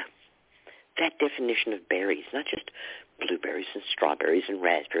expand that definition of berries, not just blueberries and strawberries and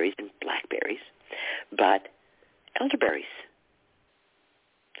raspberries and blackberries, but elderberries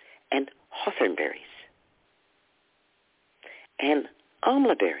and hawthorn berries and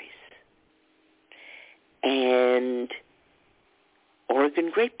amla berries and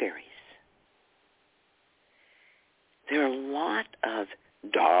Oregon grape berries. There are a lot of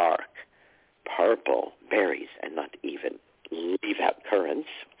dark purple berries, and not even leave out currants.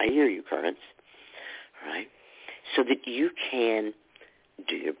 I hear you, currants, right? So that you can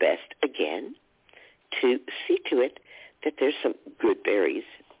do your best, again, to see to it that there's some good berries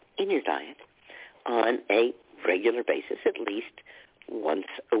in your diet on a regular basis, at least once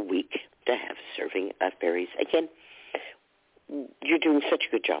a week, to have a serving of berries. Again, you're doing such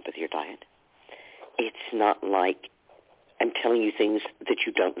a good job with your diet. It's not like I'm telling you things that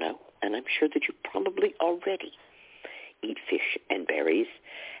you don't know, and I'm sure that you probably already eat fish and berries.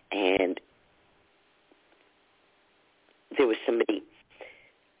 And there was somebody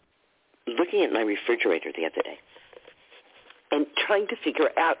looking at my refrigerator the other day and trying to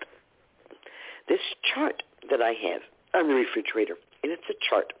figure out this chart that I have on the refrigerator. And it's a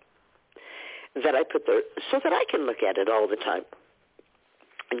chart that I put there so that I can look at it all the time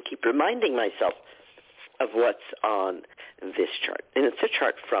and keep reminding myself of what's on this chart. And it's a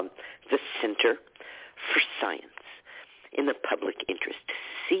chart from the Center for Science in the Public Interest,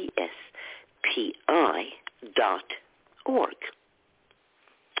 CSPI.org.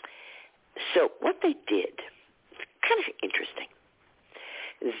 So what they did, kind of interesting,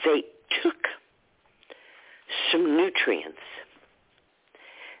 they took some nutrients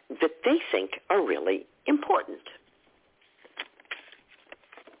that they think are really important.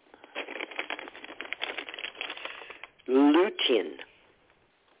 Lutein,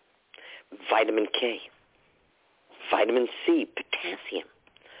 vitamin K, vitamin C, potassium,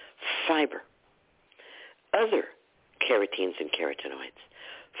 fiber, other carotenes and carotenoids,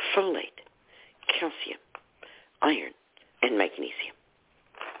 folate, calcium, iron, and magnesium.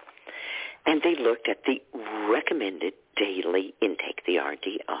 And they looked at the recommended daily intake, the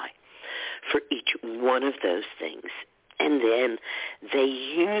RDI, for each one of those things. And then they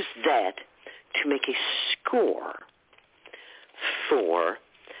used that to make a score for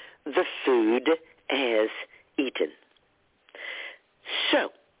the food as eaten.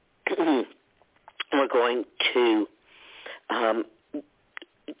 So we're going to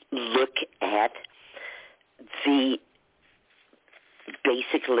look at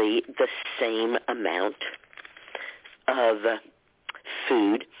basically the same amount of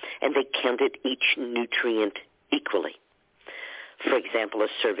food, and they counted each nutrient equally. For example, a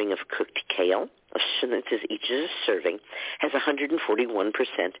serving of cooked kale, each serving, has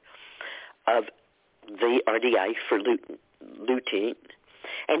 141% of the RDI for lutein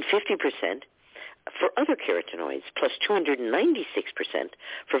and 50% for other carotenoids, plus 296%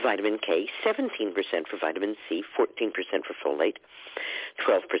 for vitamin K, 17% for vitamin C, 14% for folate,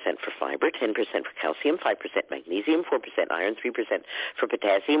 12% for fiber, 10% for calcium, 5% magnesium, 4% iron, 3% for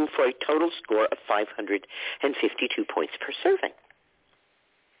potassium, for a total score of 552 points per serving.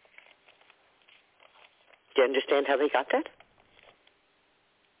 Do you understand how they got that?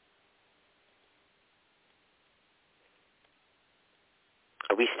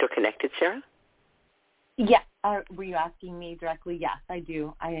 Are we still connected, Sarah? Yes. Were you asking me directly? Yes, I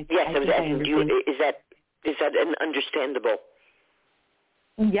do. Yes, I was asking you. Is that an understandable?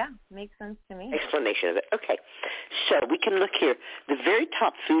 Yeah, makes sense to me. Explanation of it. Okay. So we can look here. The very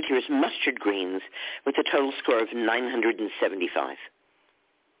top food here is mustard greens with a total score of 975.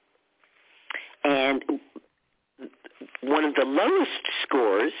 And one of the lowest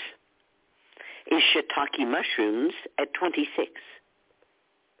scores is shiitake mushrooms at 26.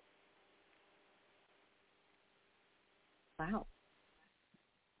 Wow.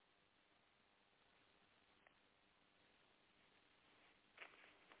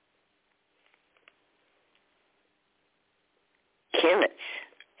 Carrots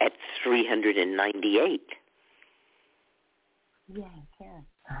at 398. Yeah,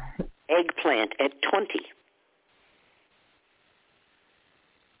 carrots. Eggplant at 20.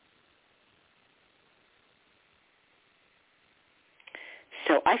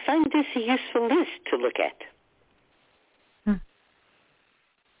 So I find this a useful list to look at.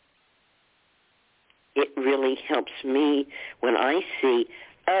 It really helps me when I see,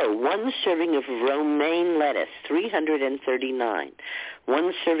 one serving of romaine lettuce, 339.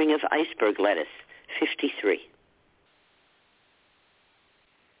 One serving of iceberg lettuce, 53.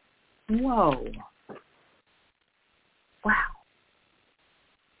 Whoa. Wow.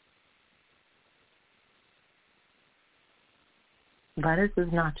 Lettuce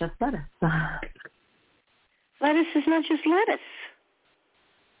is not just lettuce. Lettuce is not just lettuce.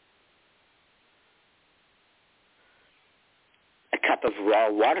 A cup of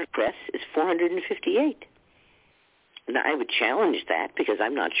raw watercress is 458. Now, I would challenge that because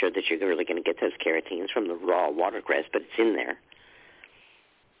I'm not sure that you're really going to get those carotenes from the raw watercress, but it's in there.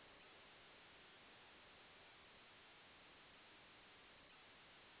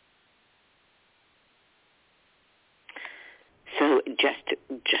 So just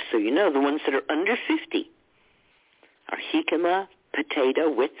so you know, the ones that are under 50 are jicama, potato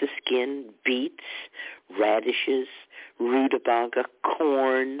with the skin, beets, radishes, rutabaga,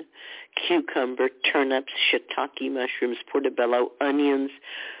 corn, cucumber, turnips, shiitake mushrooms, portobello, onions,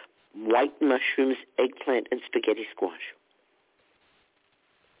 white mushrooms, eggplant, and spaghetti squash.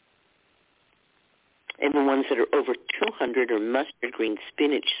 And the ones that are over 200 are mustard greens,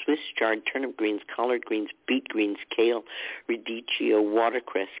 spinach, Swiss chard, turnip greens, collard greens, beet greens, kale, radicchio,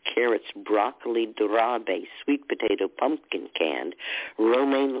 watercress, carrots, broccoli, dorabe, sweet potato, pumpkin canned,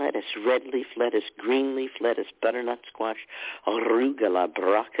 romaine lettuce, red leaf lettuce, green leaf lettuce, butternut squash, arugula,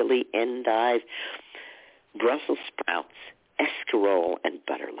 broccoli, endive, Brussels sprouts, escarole, and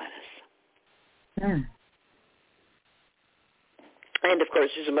butter lettuce. Mm. And, of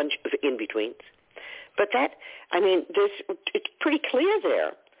course, there's a bunch of in-betweens. But it's pretty clear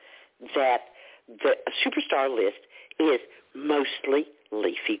there that the superstar list is mostly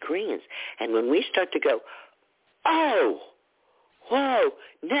leafy greens. And when we start to go, oh, whoa,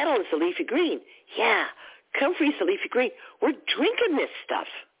 nettle is a leafy green. Yeah, comfrey is a leafy green. We're drinking this stuff.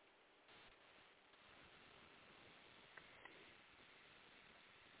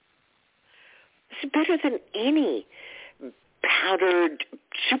 It's better than any powdered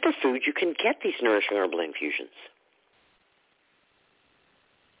superfood you can get, these nourishing herbal infusions.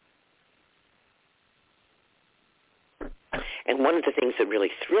 And one of the things that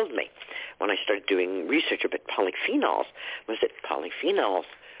really thrilled me when I started doing research about polyphenols was that polyphenols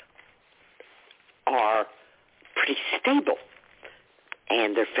are pretty stable.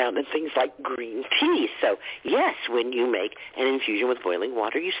 And they're found in things like green tea. So, yes, when you make an infusion with boiling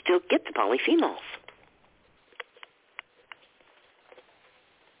water, you still get the polyphenols.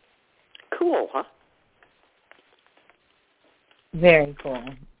 Cool, huh? Very cool.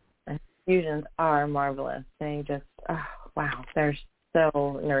 Infusions are marvelous. They just, wow, they're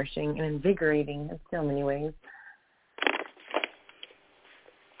so nourishing and invigorating in so many ways.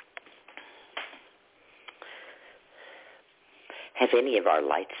 Have any of our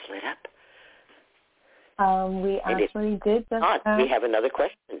lights lit up? We actually did just we have another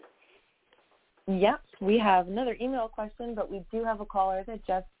question. Yep, we have another email question, but we do have a caller that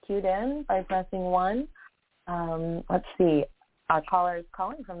just queued in by pressing 1. Let's see. Our caller is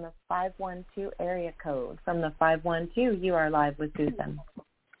calling from the 512 area code. From the 512, you are live with Susan.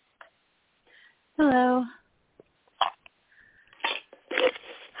 Hello.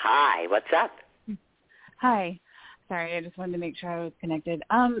 Hi, what's up? Hi. Sorry, I just wanted to make sure I was connected.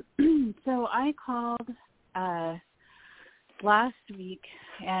 So I called last week,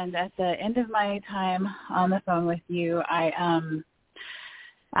 and at the end of my time on the phone with you, I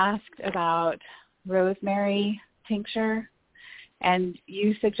asked about rosemary tincture, and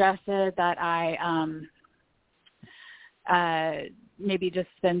you suggested that I maybe just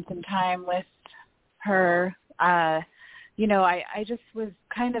spend some time with her. I just was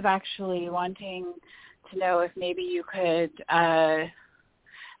kind of actually wanting to know if maybe you could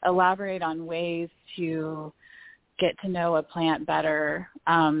elaborate on ways to get to know a plant better.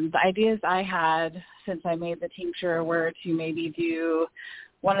 The ideas I had since I made the tincture were to maybe do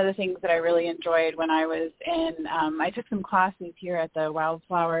one of the things that I really enjoyed when I was I took some classes here at the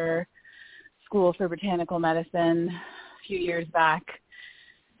Wildflower School for Botanical Medicine a few years back,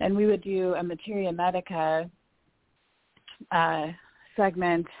 and we would do a Materia Medica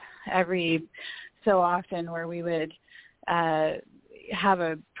segment every so often where we would have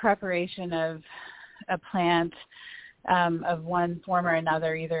a preparation of a plant of one form or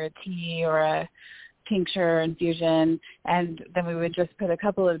another, either a tea or a tincture infusion, and then we would just put a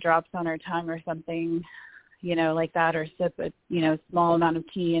couple of drops on our tongue or something, like that, or sip a small amount of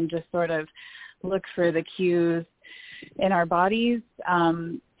tea and just sort of look for the cues in our bodies.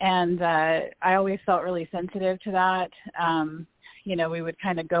 And I always felt really sensitive to that. We would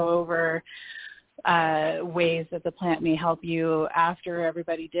kind of go over ways that the plant may help you after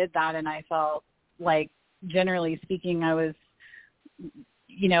everybody did that, and I felt like, generally speaking, I was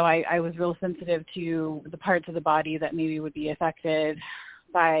real sensitive to the parts of the body that maybe would be affected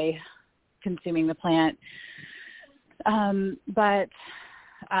by consuming the plant. But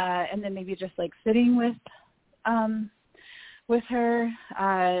and then maybe just like sitting with her,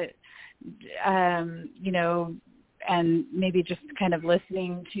 and maybe just kind of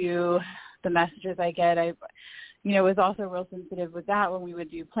listening to the messages I get. I was also real sensitive with that when we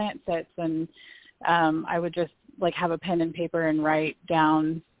would do plant sits, and I would just like have a pen and paper and write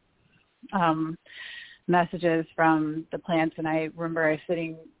down messages from the plants. And I remember I was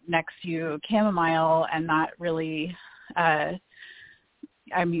sitting next to chamomile and not really, I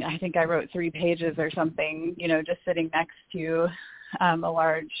think I wrote 3 pages or something, just sitting next to a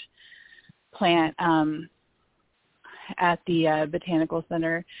large plant at the Botanical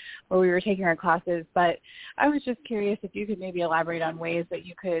Center where we were taking our classes. But I was just curious if you could maybe elaborate on ways that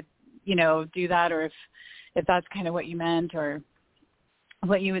you could, do that, or if that's kind of what you meant or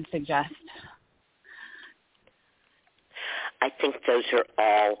what you would suggest. I think those are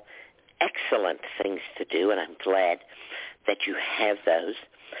all excellent things to do, and I'm glad that you have those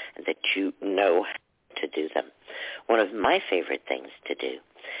and that you know how to do them. One of my favorite things to do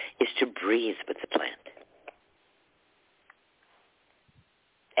is to breathe with the plant.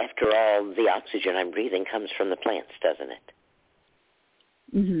 After all, the oxygen I'm breathing comes from the plants, doesn't it?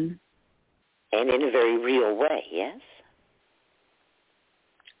 Mm-hmm. And in a very real way, yes?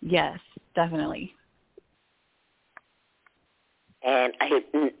 Yes, definitely. And I have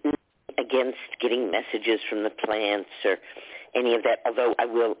nothing against getting messages from the plants or any of that, although I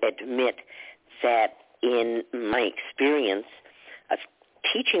will admit that in my experience of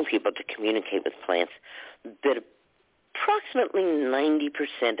teaching people to communicate with plants, that approximately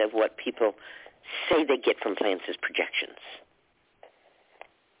 90% of what people say they get from plants is projections.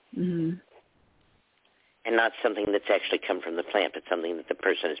 Mm-hmm. And not something that's actually come from the plant, but something that the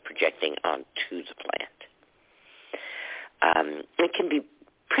person is projecting onto the plant. It can be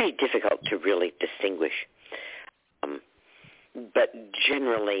pretty difficult to really distinguish. But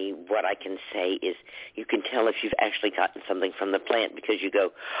generally what I can say is you can tell if you've actually gotten something from the plant because you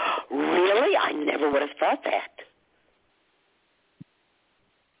go, really? I never would have thought that.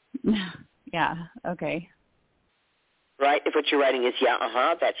 Yeah, okay. Right? If what you're writing is, yeah,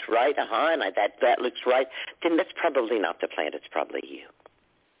 that's right, and that looks right, then that's probably not the plant, it's probably you.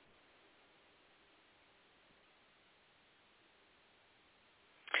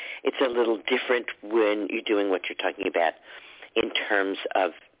 It's a little different when you're doing what you're talking about in terms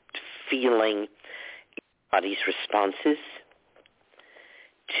of feeling your body's responses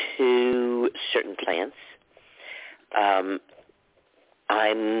to certain plants.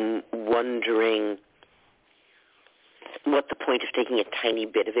 I'm wondering what the point of taking a tiny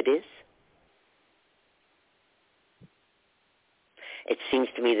bit of it is. It seems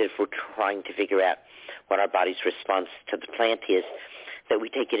to me that if we're trying to figure out what our body's response to the plant is, that we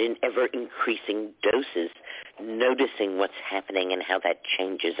take it in ever-increasing doses, noticing what's happening and how that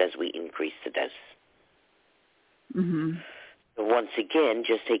changes as we increase the dose. Mm-hmm. Once again,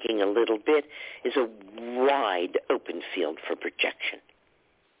 just taking a little bit is a wide open field for projection.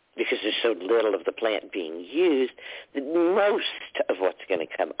 Because there's so little of the plant being used, that most of what's going to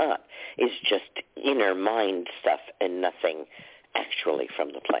come up is just inner mind stuff and nothing actually from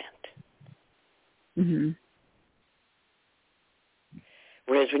the plant. Mm-hmm.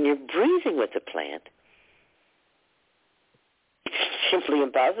 Whereas when you're breathing with the plant, it's simply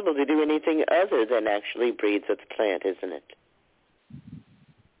impossible to do anything other than actually breathe with the plant, isn't it?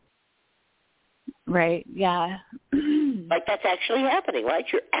 Right, yeah. Like that's actually happening, right?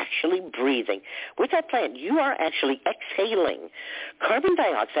 You're actually breathing. With that plant, you are actually exhaling carbon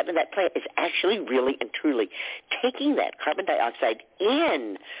dioxide, and that plant is actually really and truly taking that carbon dioxide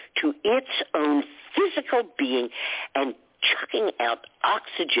in to its own physical being and chucking out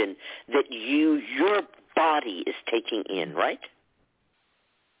oxygen that your body is taking in, right?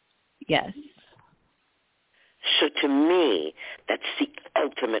 Yes. So to me, that's the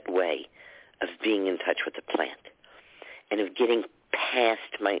ultimate way of being in touch with the plant and of getting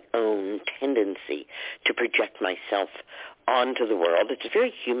past my own tendency to project myself onto the world. It's a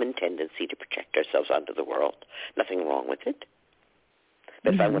very human tendency to project ourselves onto the world. Nothing wrong with it.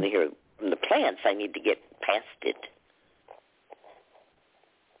 But if I want to hear from the plants, I need to get past it.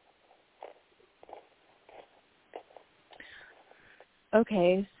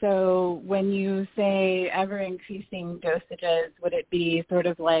 Okay, so when you say ever-increasing dosages, would it be sort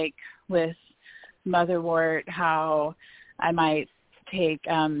of like with motherwort, how I might take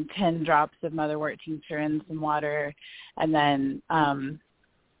 10 drops of motherwort tincture in some water and then,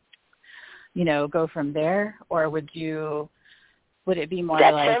 go from there? Or would it be more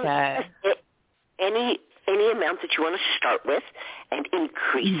like any amount that you want to start with and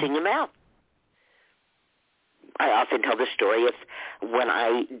increasing amount? I often tell the story of when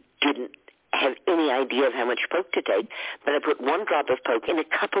I didn't have any idea of how much poke to take, but I put 1 drop of poke in a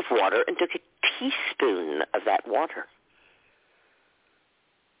cup of water and took a teaspoon of that water.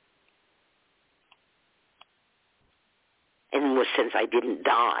 And since I didn't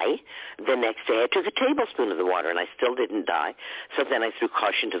die, the next day I took a tablespoon of the water and I still didn't die. So then I threw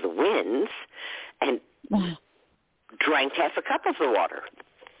caution to the winds and drank half a cup of the water.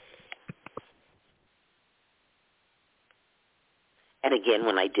 And again,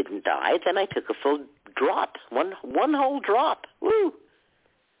 when I didn't die, then I took a full drop, one whole drop. Woo!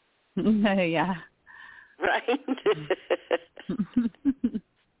 Yeah. Right?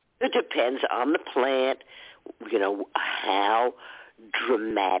 It depends on the plant, how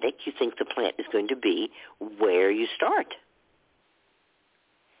dramatic you think the plant is going to be, where you start.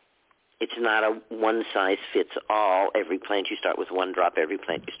 It's not a one-size-fits-all. Every plant you start with 1 drop, every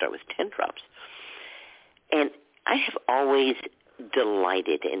plant you start with 10 drops. And I have always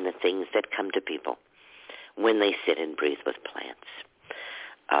delighted in the things that come to people when they sit and breathe with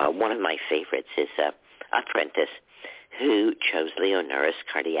plants. One of my favorites is an apprentice who chose Leonuris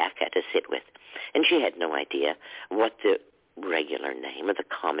cardiaca to sit with. And she had no idea what the regular name or the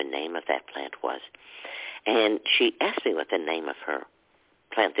common name of that plant was. And she asked me what the name of her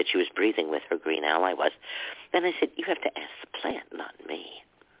plant that she was breathing with, her green ally, was. Then I said, you have to ask the plant, not me.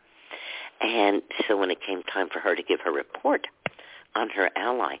 And so when it came time for her to give her report on her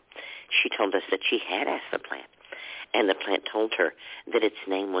ally, she told us that she had asked the plant. And the plant told her that its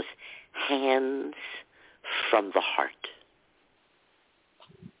name was Hands from the Heart.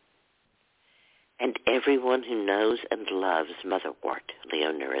 And everyone who knows and loves motherwort,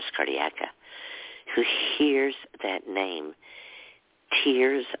 Leonuris cardiaca, who hears that name,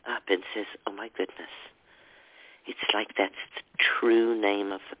 tears up and says, oh my goodness, it's like that's the true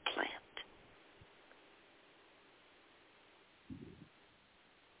name of the plant.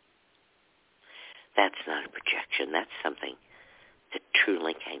 That's not a projection. That's something that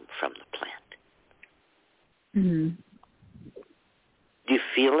truly came from the plant. Mm-hmm. Do you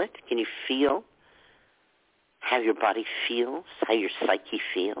feel it? Can you feel how your body feels, how your psyche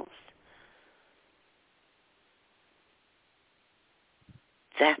feels?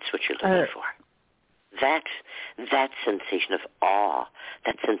 That's what you're looking for. That sensation of awe,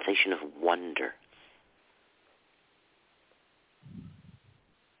 that sensation of wonder.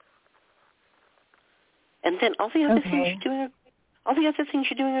 And then all the other things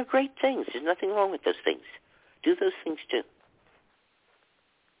you're doing are great things. There's nothing wrong with those things. Do those things too.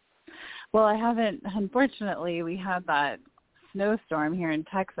 Well, I haven't. Unfortunately, we had that snowstorm here in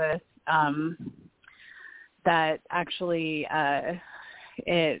Texas that actually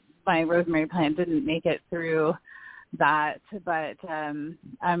my rosemary plant didn't make it through that. But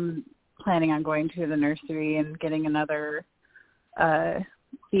I'm planning on going to the nursery and getting another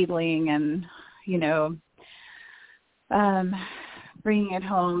seedling and bringing it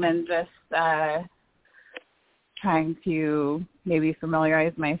home and just trying to maybe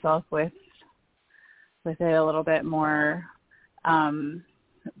familiarize myself with it a little bit more.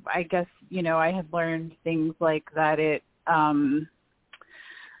 I guess, I had learned things like that it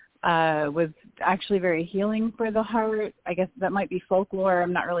was actually very healing for the heart. I guess that might be folklore.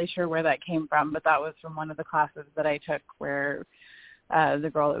 I'm not really sure where that came from, but that was from one of the classes that I took where the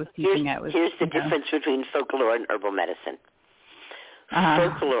girl that was teaching it was... Here's the difference between folklore and herbal medicine.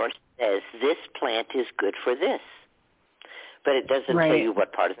 Folklore says this plant is good for this, but it doesn't tell you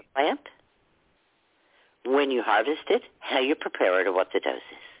what part of the plant, when you harvest it, how you prepare it, or what the dose is.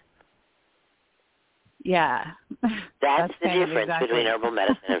 Yeah. That's the difference between herbal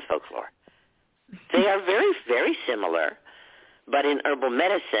medicine and folklore. They are very, very similar, but in herbal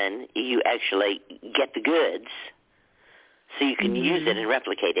medicine, you actually get the goods so you can use it and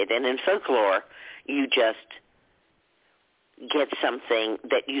replicate it. And in folklore, you just get something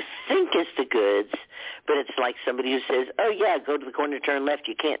that you think is the goods, but it's like somebody who says, oh, yeah, go to the corner, turn left,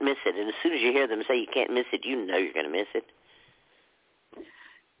 you can't miss it. And as soon as you hear them say you can't miss it, you know you're going to miss it.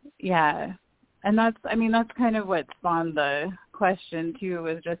 Yeah. And that's kind of what spawned the question, too,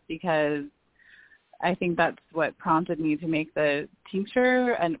 was just because I think that's what prompted me to make the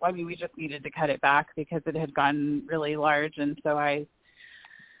tincture. And, we just needed to cut it back because it had gotten really large. And so I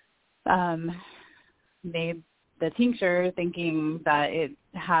made the tincture thinking that it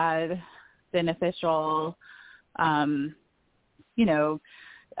had beneficial, medicinal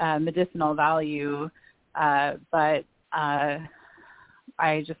value. But I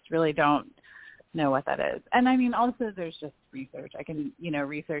just really don't know what that is. And also there's just research. I can,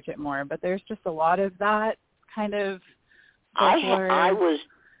 research it more, but there's just a lot of that kind of folklore. I was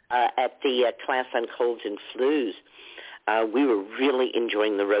at the class on colds and flus. We were really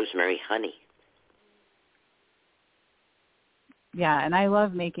enjoying the rosemary honey. Yeah, and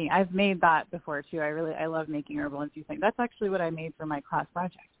I've made that before too. I love making herbal infusing. That's actually what I made for my class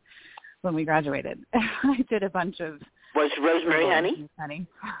project when we graduated. I did a bunch of... Was rosemary honey?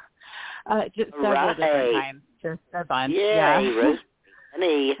 Just several different kinds. Just a bunch. Yay, rosemary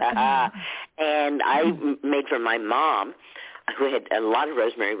honey. And I made for my mom, who had a lot of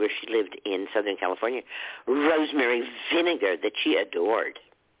rosemary where she lived in Southern California, rosemary vinegar that she adored.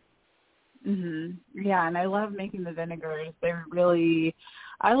 Yeah, and I love making the vinegars.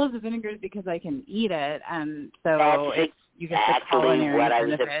 I love the vinegars because I can eat it, and so you get the culinary what I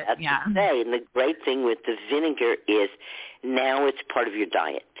was benefit. about to say. And the great thing with the vinegar is now it's part of your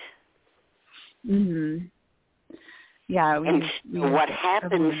diet. Yeah. What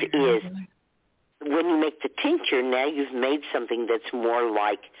happens is when you make the tincture, now you've made something that's more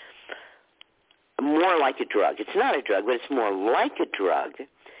like a drug. It's not a drug, but it's more like a drug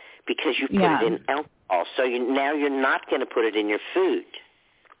because you put it in alcohol. So now you're not going to put it in your food.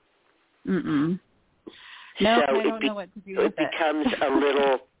 No, so I don't know what to do with it. It becomes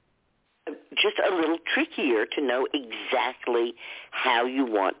just a little trickier to know exactly how you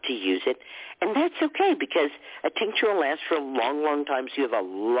want to use it. And that's okay because a tincture will last for a long, long time, so you have a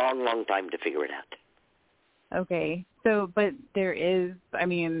long, long time to figure it out. Okay. So, but there is a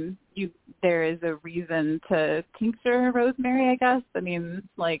reason to tincture rosemary, I guess.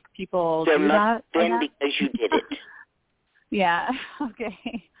 People do that. There must have been because you did it. Yeah.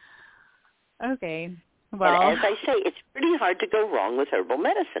 Okay. Well, and as I say, it's pretty hard to go wrong with herbal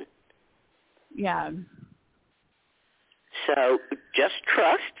medicine. Yeah. So just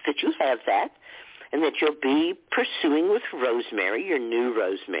trust that you have that and that you'll be pursuing with rosemary, your new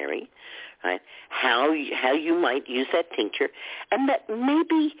rosemary, right? How you might use that tincture, and that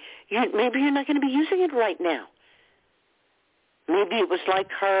maybe you're not going to be using it right now. Maybe it was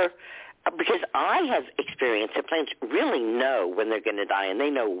like her, because I have experienced that plants really know when they're going to die, and they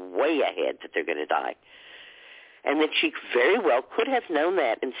know way ahead that they're going to die. And that she very well could have known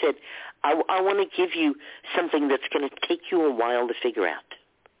that and said, I want to give you something that's going to take you a while to figure out.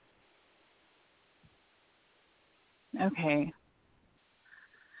 Okay.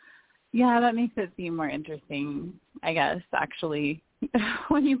 Yeah, that makes it seem more interesting, I guess, actually,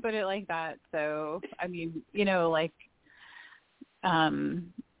 when you put it like that. So,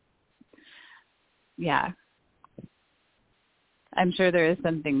 yeah. I'm sure there is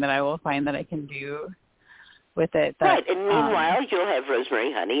something that I will find that I can do with it. Right, and meanwhile, you'll have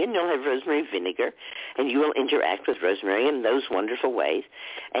rosemary honey and you'll have rosemary vinegar, and you will interact with rosemary in those wonderful ways,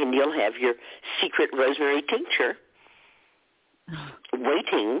 and you'll have your secret rosemary tincture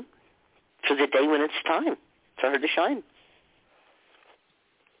waiting for the day when it's time for her to shine.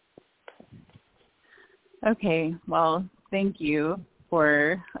 Okay, well, thank you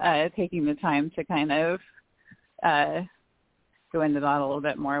for taking the time to kind of go into that a little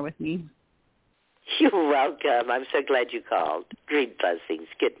bit more with me. You're welcome. I'm so glad you called. Green blessings.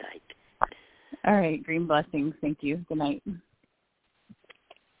 Good night. All right. Green blessings. Thank you. Good night.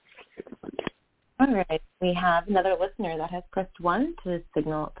 All right. We have another listener that has pressed 1 to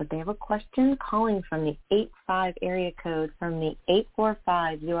signal that they have a question, calling from the 85 area code from the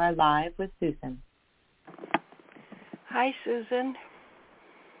 845. You are live with Susan. Hi, Susan.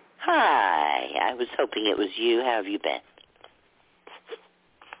 Hi. I was hoping it was you. How have you been?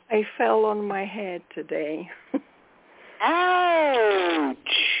 I fell on my head today. Ouch.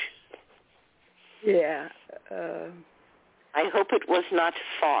 Yeah. I hope it was not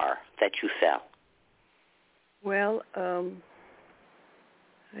far that you fell. Well, I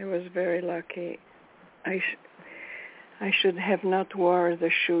was very lucky. I should have not worn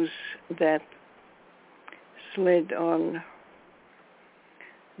the shoes that slid on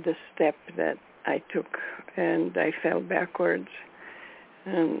the step that I took, and I fell backwards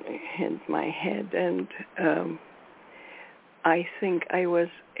and hit my head, and I think I was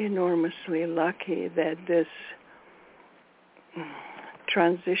enormously lucky that this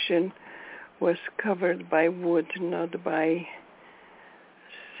transition was covered by wood, not by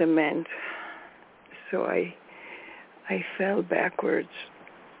cement. So I fell backwards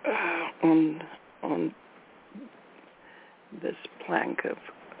on this plank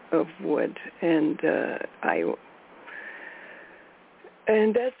of wood, and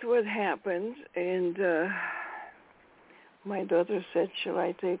that's what happened. And my daughter said, "Shall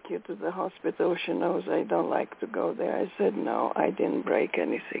I take you to the hospital?" She knows I don't like to go there. I said, "No, I didn't break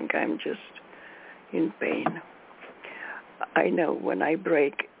anything. I'm just in pain. I know when I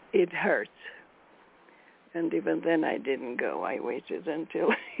break, it hurts." And even then I didn't go. I waited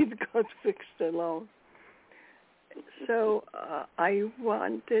until it got fixed alone. So I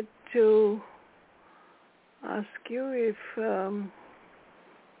wanted to ask you if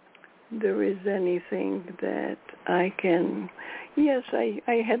there is anything that I can... Yes,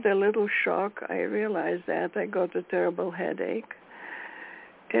 I had a little shock. I realized that. I got a terrible headache.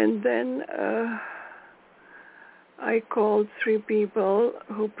 And then I called 3 people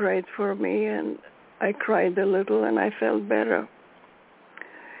who prayed for me, and I cried a little, and I felt better.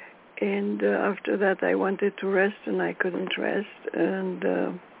 And after that, I wanted to rest, and I couldn't rest. And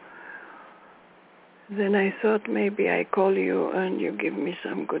then I thought maybe I call you, and you give me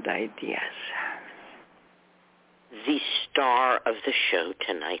some good ideas. The star of the show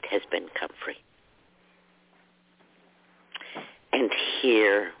tonight has been comfrey. And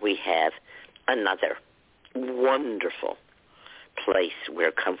here we have another wonderful place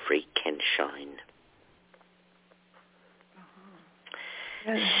where comfrey can shine.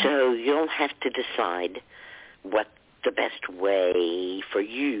 So you'll have to decide what the best way for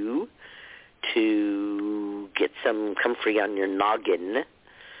you to get some comfrey on your noggin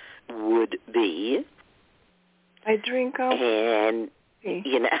would be. I drink comfrey. And,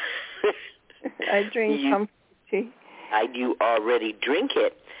 you know. I drink comfrey. You already drink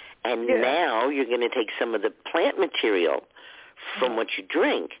it. And now you're going to take some of the plant material from what you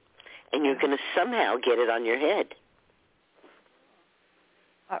drink, and you're going to somehow get it on your head.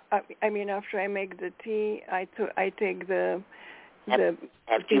 I mean, after I make the tea, I take the... After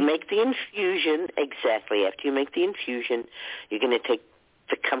you make the infusion, exactly, after you make the infusion, you're going to take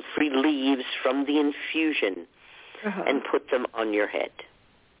the comfrey leaves from the infusion and put them on your head.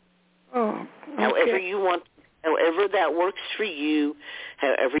 Oh, okay. However that works for you,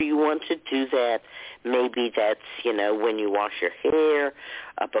 however you want to do that. Maybe that's, when you wash your hair,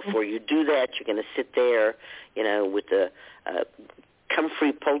 before you do that, you're going to sit there, with the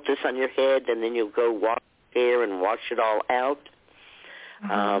comfrey poultice on your head, and then you'll go wash your hair and wash it all out.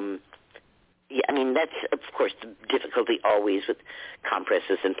 That's, of course, the difficulty always with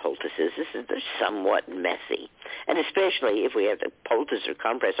compresses and poultices. They're somewhat messy, and especially if we have to poultice or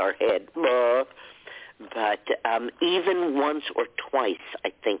compress our head. But even once or twice,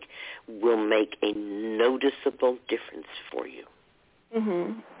 I think, will make a noticeable difference for you.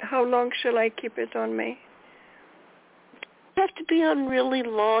 How long shall I keep it on me? You have to be on really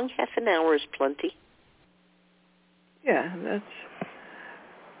long. Half an hour is plenty. Yeah, that's...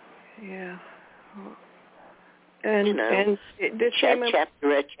 Yeah. And the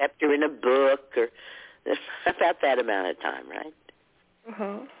chapter in a book, or about that amount of time, right?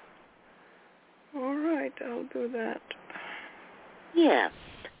 All right, I'll do that. Yeah.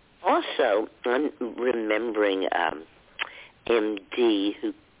 Also, I'm remembering MD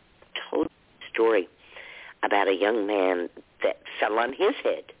who told a story about a young man that fell on his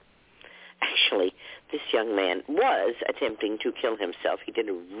head. Actually, this young man was attempting to kill himself. He did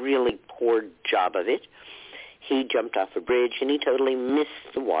a really poor job of it. he jumped off a bridge, and he totally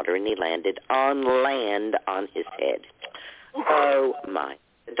missed the water, and he landed on land on his head. Oh, my.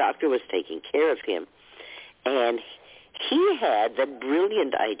 The doctor was taking care of him, and he had the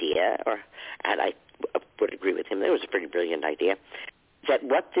brilliant idea, and I would agree with him, it was a pretty brilliant idea, that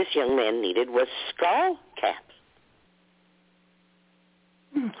what this young man needed was skull caps,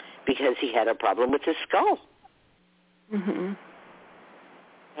 because he had a problem with his skull. Mm-hmm.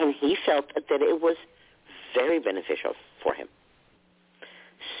 And he felt that it was very beneficial for him.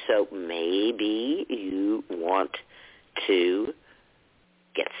 So maybe you want to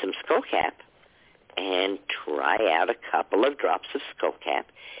get some skull cap and try out a couple of drops of skull cap.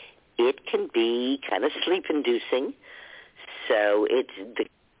 It can be kind of sleep-inducing, so it's the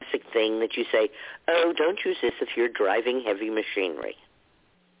classic thing that you say, oh, don't use this if you're driving heavy machinery.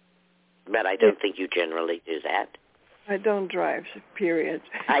 But I don't think you generally do that. I don't drive, period.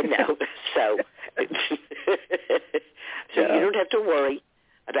 I know. So you don't have to worry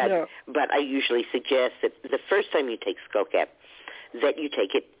about it. But I usually suggest that the first time you take skull cap, that you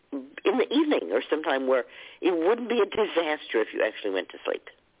take it in the evening or sometime where it wouldn't be a disaster if you actually went to sleep.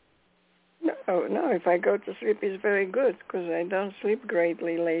 No, if I go to sleep, it's very good because I don't sleep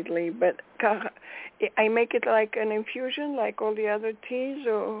greatly lately. But I make it like an infusion, like all the other teas,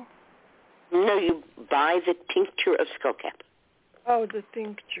 or... No, you buy the tincture of skull cap. Oh, the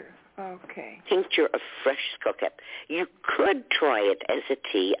tincture. Okay. Tincture of fresh skull cap. You could try it as a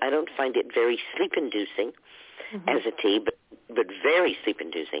tea. I don't find it very sleep-inducing as a tea, but very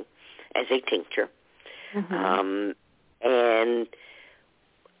sleep-inducing as a tincture. And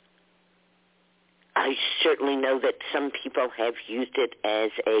I certainly know that some people have used it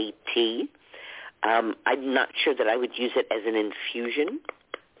as a tea. I'm not sure that I would use it as an infusion.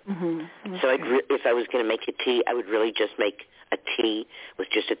 So if I was going to make a tea, I would really just make a tea with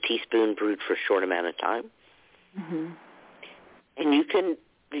just a teaspoon brewed for a short amount of time. And you can,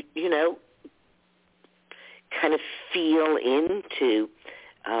 kind of feel into,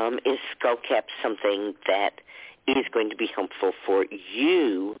 is skull cap something that is going to be helpful for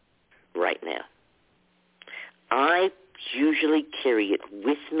you right now? I usually carry it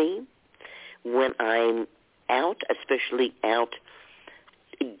with me when I'm out, especially out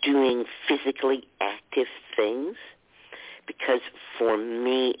doing physically active things, because for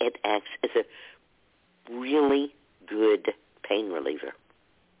me it acts as a really good pain reliever.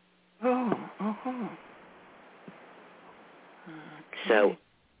 So,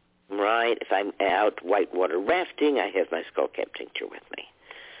 right, if I'm out whitewater rafting, I have my skull cap tincture with me.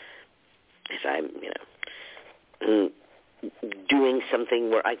 If I'm, doing something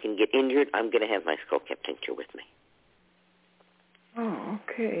where I can get injured, I'm going to have my skull cap tincture with me. Oh,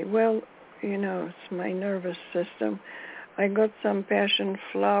 okay. Well, it's my nervous system. I got some passion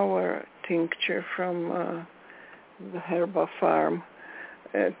flower tincture from the Herbal farm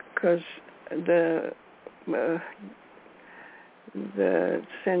because the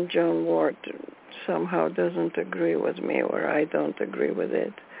St. John wort somehow doesn't agree with me, or I don't agree with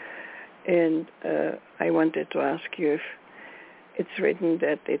it. And I wanted to ask you if it's written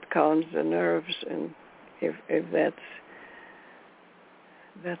that it calms the nerves, and if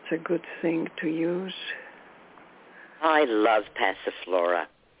that's a good thing to use. I love Passiflora.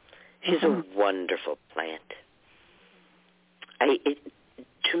 She's a wonderful plant.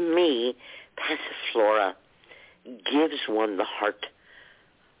 To me, Passiflora gives one the heart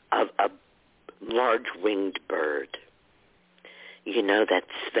of a large-winged bird. That's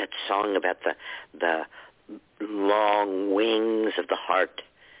that song about the long wings of the heart.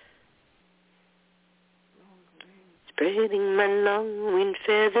 Spreading my long winged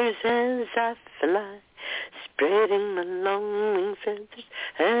feathers as I fly, spreading my long winged feathers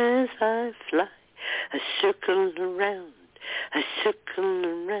as I fly, I circle around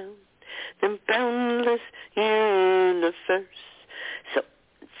the boundless universe. So,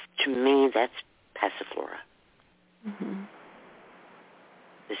 to me, that's Passiflora.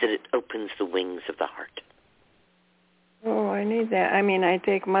 Is that it opens the wings of the heart. Oh, I need that. I mean, I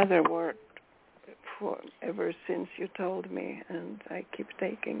take motherwort ever since you told me, and I keep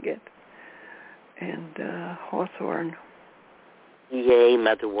taking it. And hawthorn. Yay,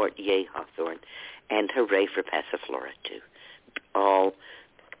 motherwort, yay, hawthorn. And hooray for Passiflora, too. All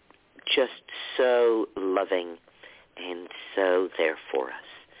just so loving and so there for us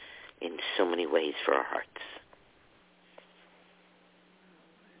in so many ways for our hearts.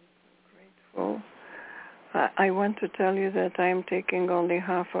 Grateful. I want to tell you that I'm taking only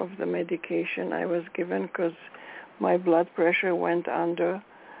half of the medication I was given because my blood pressure went under,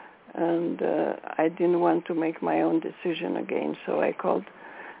 and I didn't want to make my own decision again, so I called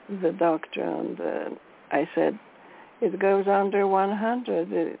the doctor, and I said, it goes under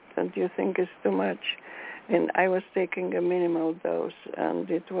 100. Don't you think it's too much? And I was taking a minimal dose, and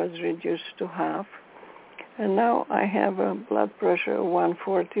it was reduced to half. And now I have a blood pressure of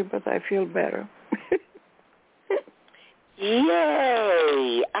 140, but I feel better.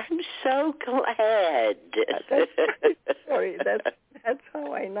 Yay! I'm so glad. Sorry, that's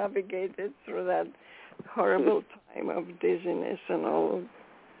how I navigated through that horrible time of dizziness and all,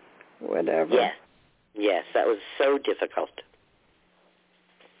 whatever. Yes, that was so difficult.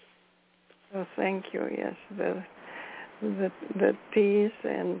 Oh, thank you. Yes, the teas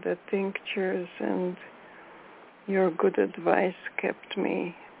and the tinctures and your good advice kept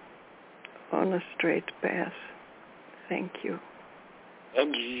me on a straight path. Thank you.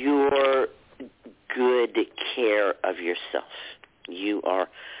 And your good care of yourself. You are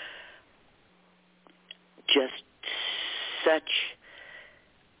just such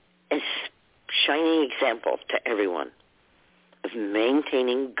a shining example to everyone of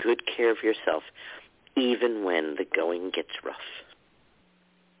maintaining good care of yourself even when the going gets rough.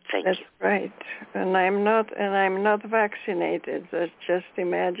 Thank you. That's right. And I'm not vaccinated. Just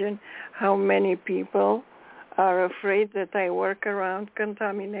imagine how many people are afraid that I work around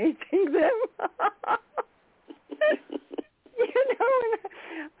contaminating them.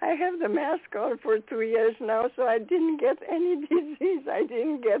 I have the mask on for 2 years now, so I didn't get any disease. I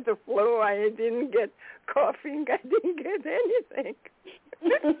didn't get the flu. I didn't get coughing. I didn't get anything.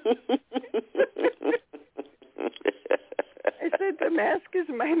 I said the mask is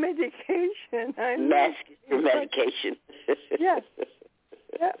my medication. Mask is your medication. Yes.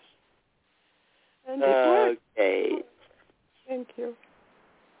 Yes. And it works. Okay. Thank you.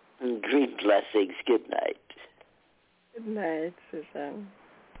 Great blessings. Good night. Good night, Susan.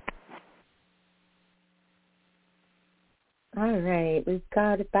 All right. We've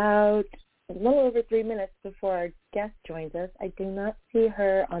got about a little over 3 minutes before our guest joins us. I do not see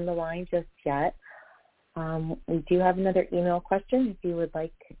her on the line just yet. We do have another email question if you would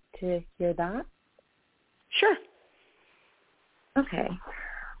like to hear that. Sure. Okay.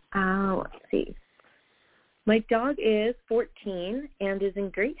 Let's see. My dog is 14 and is in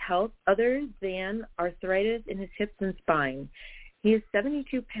great health other than arthritis in his hips and spine. He is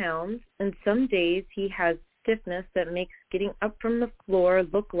 72 pounds, and some days he has stiffness that makes getting up from the floor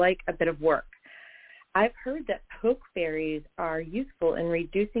look like a bit of work. I've heard that pokeberries are useful in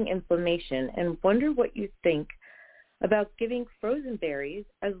reducing inflammation and wonder what you think about giving frozen berries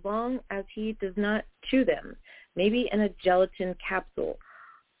as long as he does not chew them, maybe in a gelatin capsule.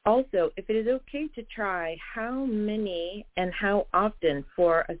 Also, if it is okay to try, how many and how often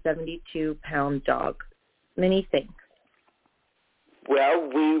for a 72-pound dog? Many thanks. Well,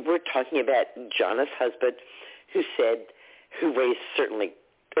 we were talking about Jonna's husband, who weighs certainly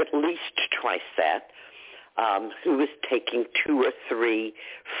at least twice that, who was taking 2 or 3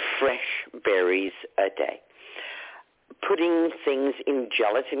 fresh berries a day. Putting things in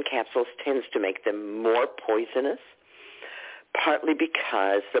gelatin capsules tends to make them more poisonous, partly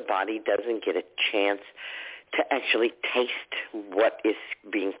because the body doesn't get a chance to actually taste what is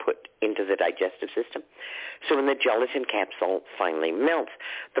being put into the digestive system. So when the gelatin capsule finally melts,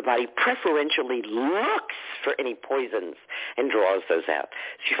 the body preferentially looks for any poisons and draws those out.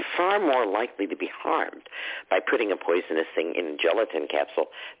 So you're far more likely to be harmed by putting a poisonous thing in a gelatin capsule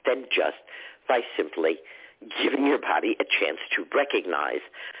than just by simply giving your body a chance to recognize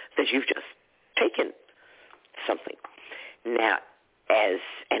that you've just taken something. Now, as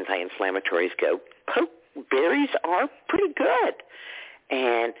anti-inflammatories go, berries are pretty good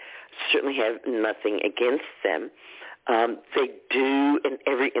and certainly have nothing against them. They do, in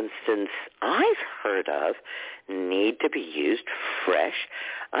every instance I've heard of, need to be used fresh.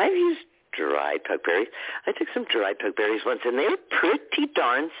 I've used dried pokeberries. I took some dried pokeberries once, and they're pretty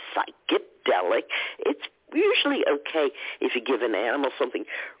darn psychedelic. It's usually okay if you give an animal something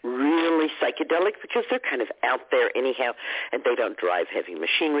really psychedelic because they're kind of out there anyhow and they don't drive heavy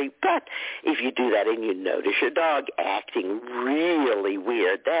machinery. But if you do that and you notice your dog acting really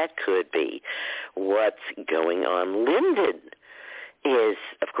weird, that could be what's going on. Linden is,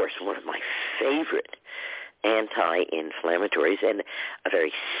 of course, one of my favorite anti-inflammatories and a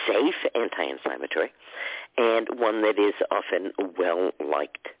very safe anti-inflammatory and one that is often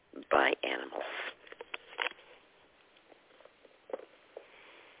well-liked by animals.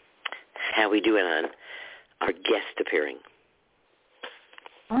 How we doing on our guest appearing?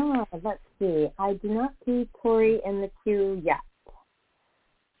 Let's see. I do not see Tori in the queue yet.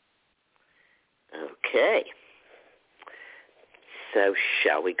 Okay. So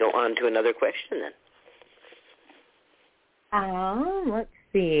shall we go on to another question then? Let's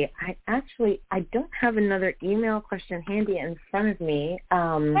see. I don't have another email question handy in front of me.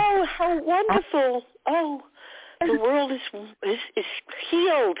 Oh, how wonderful! The world is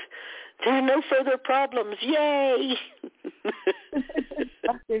healed. There are no further problems. Yay!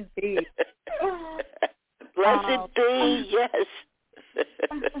 Blessed be. Blessed be. Yes.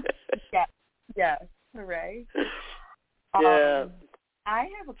 Yes. Hooray. Yeah. I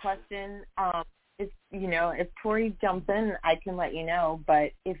have a question. If Tori jumps in, I can let you know.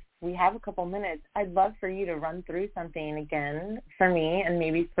 But if we have a couple minutes, I'd love for you to run through something again for me, and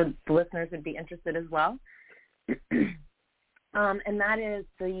maybe for the listeners would be interested as well. And that is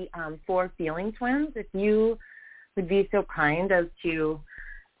the 4 feeling twins. If you would be so kind as to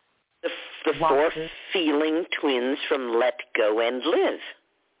the 4 feeling twins from Let Go and Live.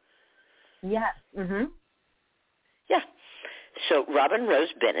 Yes. Mm-hmm. Yeah. So Robin Rose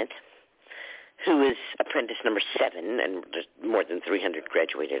Bennett, who is apprentice number 7, and there's more than 300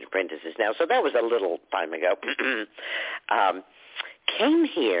 graduated apprentices now, so that was a little time ago, came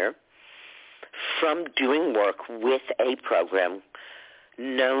here from doing work with a program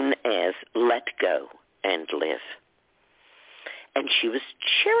known as Let Go and Live. And she was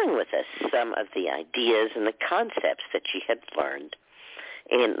sharing with us some of the ideas and the concepts that she had learned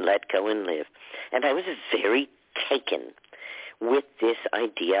in Let Go and Live. And I was very taken with this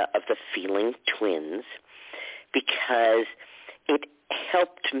idea of the feeling twins because it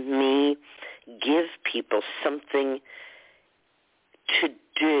helped me give people something to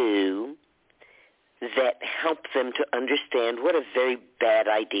do that helped them to understand what a very bad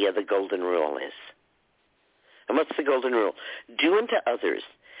idea the golden rule is. And what's the golden rule? Do unto others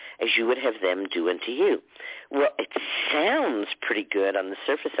as you would have them do unto you. Well, it sounds pretty good on the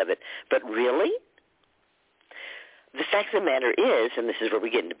surface of it, but really? The fact of the matter is, and this is where we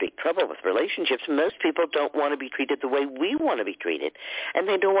get into big trouble with relationships, most people don't want to be treated the way we want to be treated, and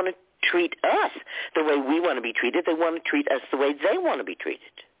they don't want to treat us the way we want to be treated. They want to treat us the way they want to be treated.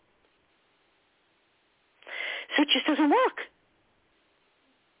 So it just doesn't work.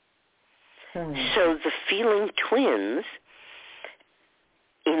 So the feeling twins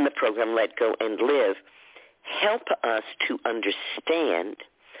in the program Let Go and Live help us to understand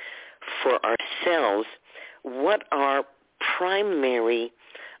for ourselves what our primary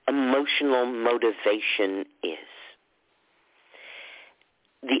emotional motivation is.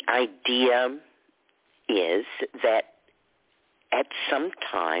 The idea is that at some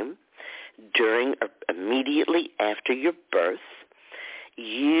time during or immediately after your birth,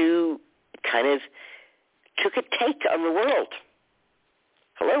 you kind of took a take on the world.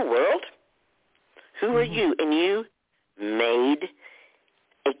 Hello, world. Who are you? And you made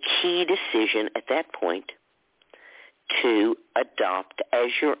a key decision at that point to adopt as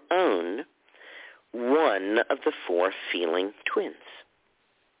your own one of the 4 feeling twins.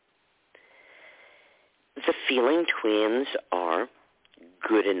 The feeling twins are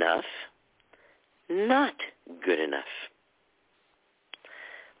good enough, not good enough.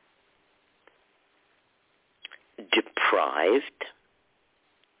 Deprived,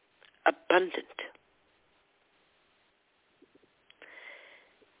 abundant.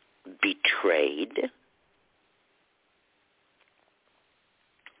 Betrayed,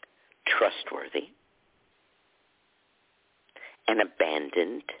 trustworthy, and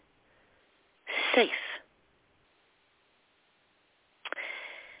abandoned, safe.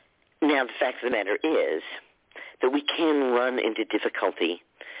 Now, the fact of the matter is that we can run into difficulty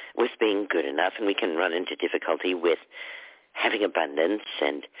with being good enough, and we can run into difficulty with having abundance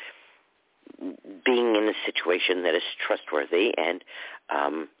and being in a situation that is trustworthy and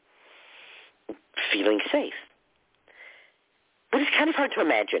feeling safe. But it's kind of hard to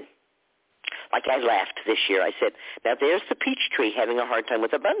imagine. Like I laughed this year. I said, now there's the peach tree having a hard time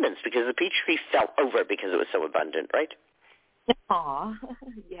with abundance because the peach tree fell over because it was so abundant, right? Aw,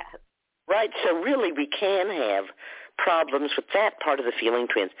 yes. Right, so really we can have problems with that part of the feeling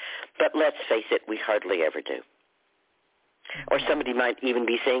twins. But let's face it, we hardly ever do. Or somebody might even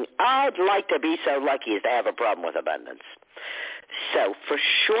be saying, I'd like to be so lucky as to have a problem with abundance. So for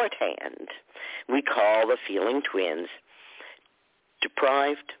shorthand, we call the feeling twins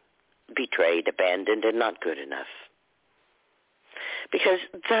deprived, betrayed, abandoned, and not good enough. Because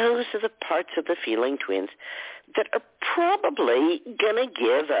those are the parts of the feeling twins that are probably going to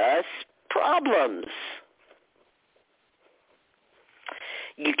give us problems.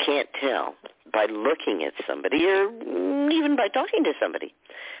 You can't tell by looking at somebody or even by talking to somebody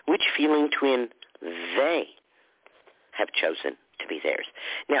which feeling twin they have chosen to be theirs.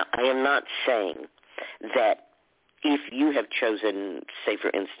 Now, I am not saying that if you have chosen, say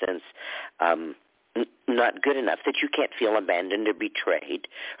for instance, not good enough, that you can't feel abandoned or betrayed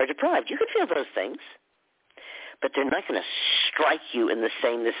or deprived. You can feel those things, but they're not going to strike you in the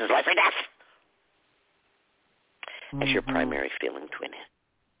same "this is life or death" as your primary feeling twin is.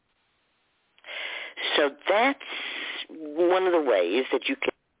 So that's one of the ways that you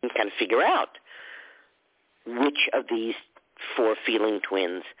can kind of figure out which of these 4 feeling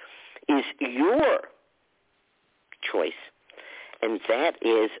twins is your choice, and that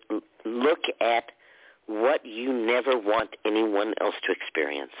is look at what you never want anyone else to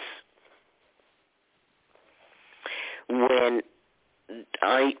experience. When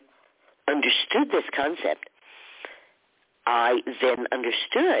I understood this concept, I then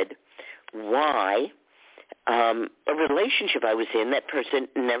understood why a relationship I was in, that person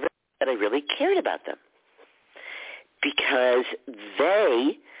never said I really cared about them, because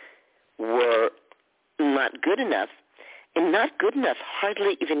they were not good enough. And not good enough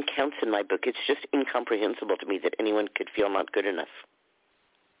hardly even counts in my book. It's just incomprehensible to me that anyone could feel not good enough.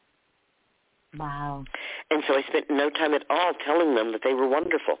 Wow. And so I spent no time at all telling them that they were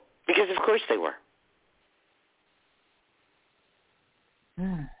wonderful, because of course they were.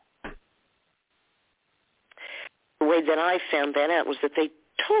 The way that I found that out was that they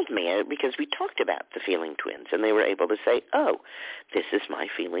told me, because we talked about the feeling twins, and they were able to say, "Oh, this is my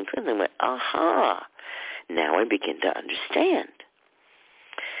feeling twin." They went, "Aha, now I begin to understand."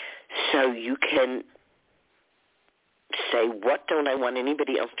 So you can say, what don't I want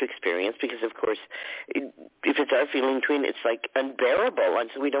anybody else to experience? Because, of course, if it's our feeling twin, it's like unbearable,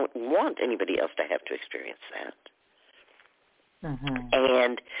 and so we don't want anybody else to have to experience that.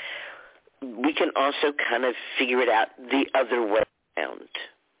 And we can also kind of figure it out the other way around.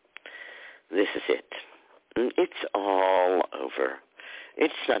 This is it. It's all over.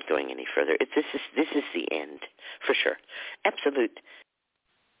 It's not going any further. This is the end, for sure. Absolute.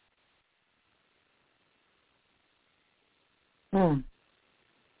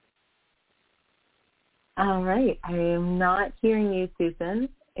 All right. I am not hearing you, Susan.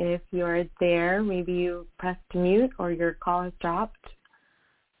 If you're there, maybe you pressed mute or your call has dropped.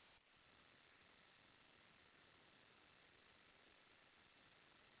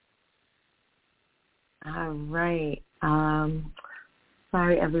 All right.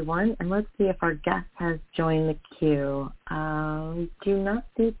 Sorry, everyone. And let's see if our guest has joined the queue. We do not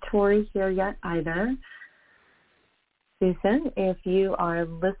see Tori here yet either. Susan, if you are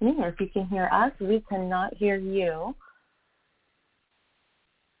listening or if you can hear us, we cannot hear you.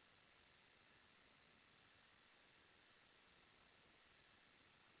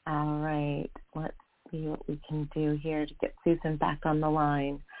 All right. Let's see what we can do here to get Susan back on the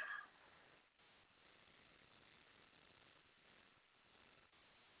line.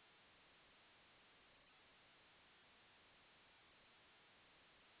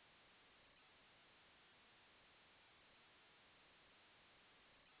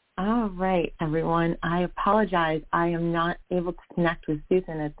 All right, everyone. I apologize. I am not able to connect with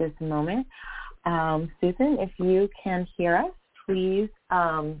Susan at this moment. Susan, if you can hear us, please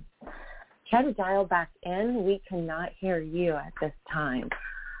try to dial back in. We cannot hear you at this time.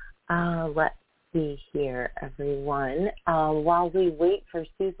 Let's see here, everyone. While we wait for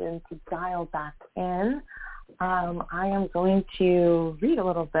Susan to dial back in, I am going to read a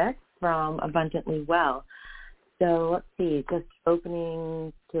little bit from Abundantly Well. So let's see, just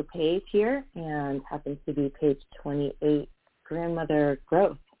opening to a page here, and happens to be page 28, Grandmother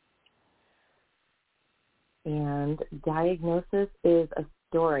Growth. And diagnosis is a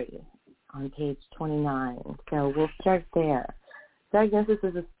story on page 29. So we'll start there. Diagnosis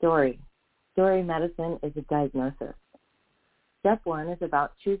is a story. Story medicine is a diagnosis. Step 1 is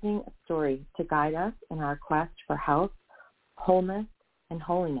about choosing a story to guide us in our quest for health, wholeness, and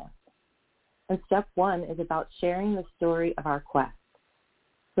holiness. And step 1 is about sharing the story of our quest.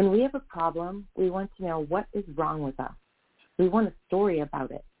 When we have a problem, we want to know what is wrong with us. We want a story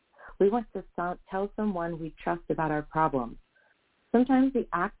about it. We want to tell someone we trust about our problem. Sometimes the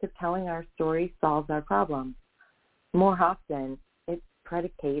act of telling our story solves our problem. More often, it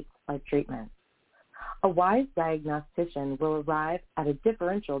predicates our treatment. A wise diagnostician will arrive at a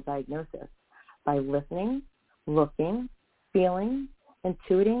differential diagnosis by listening, looking, feeling,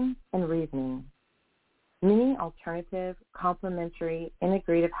 intuiting, and reasoning. Many alternative, complementary,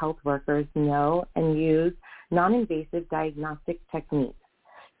 integrative health workers know and use non-invasive diagnostic techniques,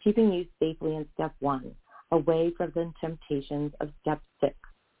 keeping you safely in step 1, away from the temptations of step 6.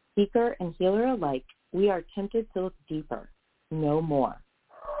 Seeker and healer alike, we are tempted to look deeper, know more,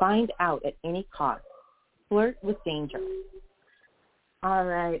 find out at any cost, flirt with danger. All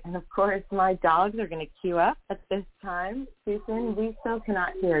right. And, of course, my dogs are going to queue up at this time. Susan, we still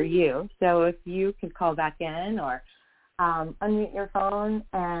cannot hear you. So if you could call back in or unmute your phone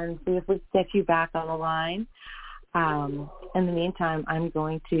and see if we can get you back on the line. In the meantime, I'm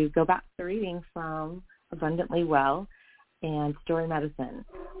going to go back to reading from Abundantly Well and Story Medicine.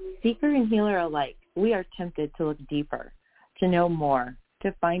 Seeker and healer alike, we are tempted to look deeper, to know more,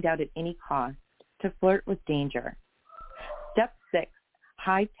 to find out at any cost, to flirt with danger. Step 6,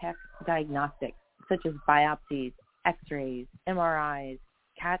 high-tech diagnostics, such as biopsies, x-rays, MRIs,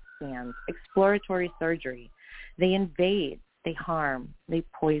 CAT scans, exploratory surgery. They invade, they harm, they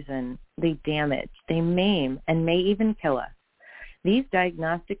poison, they damage, they maim, and may even kill us. These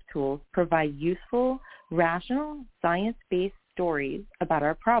diagnostic tools provide useful, rational, science-based stories about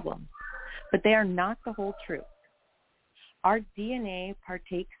our problems, but they are not the whole truth. Our DNA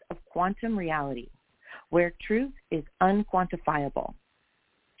partakes of quantum reality, where truth is unquantifiable.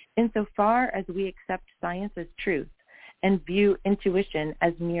 Insofar as we accept science as truth and view intuition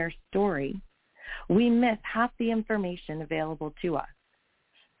as mere story, we miss half the information available to us,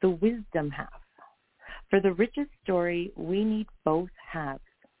 the wisdom half. For the richest story, we need both halves.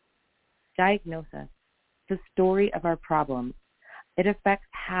 Diagnosis, the story of our problems. It affects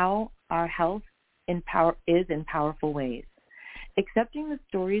how our health is in powerful ways. Accepting the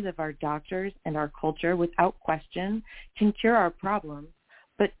stories of our doctors and our culture without question can cure our problems,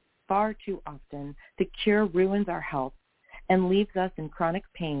 but far too often the cure ruins our health and leaves us in chronic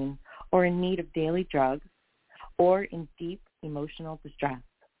pain or in need of daily drugs or in deep emotional distress.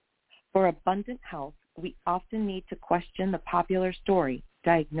 For abundant health, we often need to question the popular story,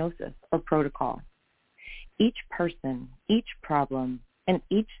 diagnosis, or protocol. Each person, each problem, and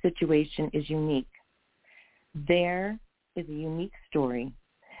each situation is unique. There is a unique story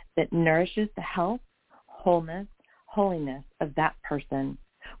that nourishes the health, wholeness, holiness of that person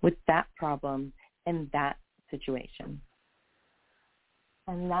with that problem and that situation.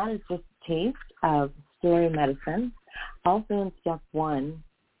 And that is just a taste of Story Medicine. Also in step 1,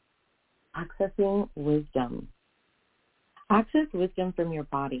 accessing wisdom. Access wisdom from your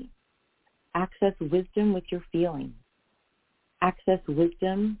body. Access wisdom with your feelings. Access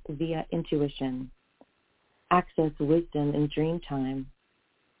wisdom via intuition. Access wisdom in dream time.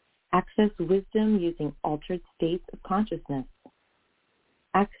 Access wisdom using altered states of consciousness.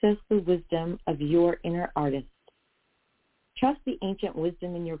 Access the wisdom of your inner artist. Trust the ancient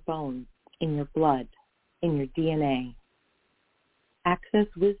wisdom in your bones, in your blood, in your DNA. Access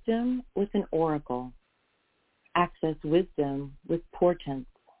wisdom with an oracle. Access wisdom with portents.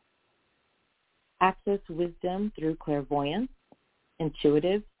 Access wisdom through clairvoyance,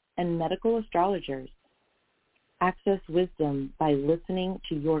 intuitive, and medical astrologers. Access wisdom by listening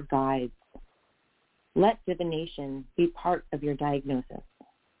to your guides. Let divination be part of your diagnosis.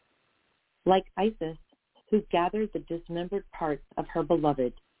 Like Isis, who gathered the dismembered parts of her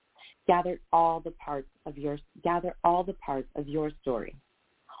beloved, gather all the parts of your story.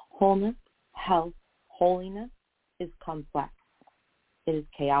 Wholeness, health, holiness is complex. It is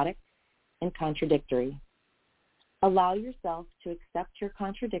chaotic and contradictory. Allow yourself to accept your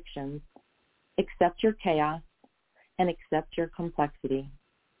contradictions, accept your chaos, and accept your complexity.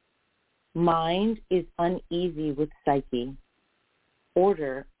 Mind is uneasy with psyche.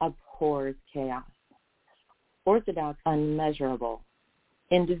 Order abhors chaos. Orthodox, unmeasurable,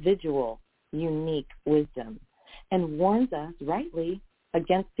 individual, unique wisdom, and warns us rightly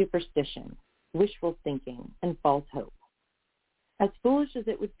against superstition, wishful thinking, and false hope. As foolish as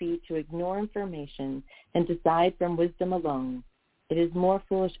it would be to ignore information and decide from wisdom alone, it is more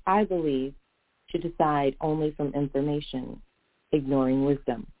foolish, I believe, to decide only from information, ignoring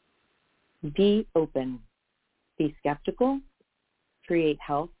wisdom. Be open. Be skeptical. Create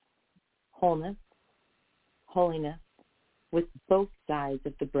health, wholeness, holiness with both sides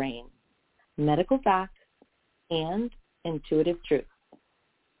of the brain, medical facts and intuitive truth.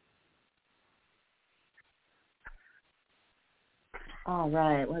 All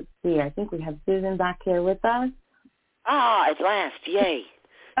right, let's see. I think we have Susan back here with us. At last. Yay.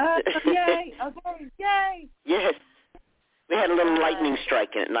 Yay. Okay, yay. Yes. We had a little lightning strike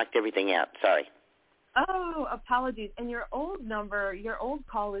and it knocked everything out. Sorry. Oh, apologies. And your old number, your old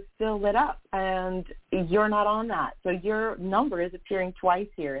call is still lit up, and you're not on that. So your number is appearing twice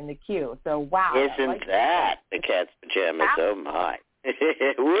here in the queue. So, wow. Isn't that the cat's pajamas? Oh, my.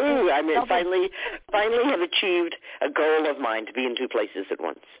 Woo! I mean, finally have achieved a goal of mine to be in two places at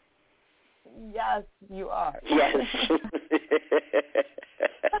once. Yes, you are. Yes.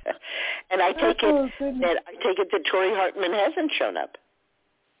 And I take it that Tori Hartman hasn't shown up.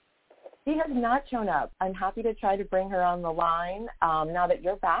 She has not shown up. I'm happy to try to bring her on the line now that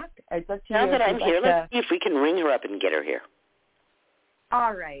you're back. It's up to you. Now that I'm here, let's see if we can ring her up and get her here.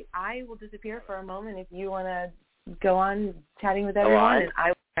 All right. I will disappear for a moment if you want to go on chatting with everyone.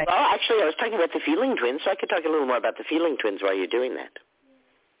 And Well, actually, I was talking about the Feeling Twins, so I could talk a little more about the Feeling Twins while you're doing that.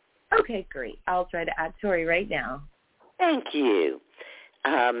 Okay, great. I'll try to add Tori right now. Thank you.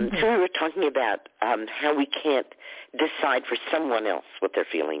 So we were talking about how we can't decide for someone else what their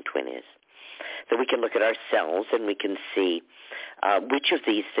feeling twin is. That we can look at ourselves and we can see which of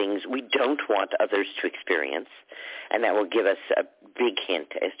these things we don't want others to experience, and that will give us a big hint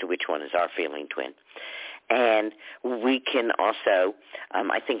as to which one is our feeling twin. And we can also,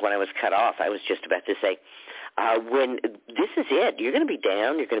 I think when I was cut off, I was just about to say, when this is it, you're going to be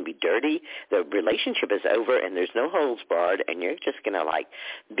down, you're going to be dirty, the relationship is over, and there's no holds barred, and you're just going to,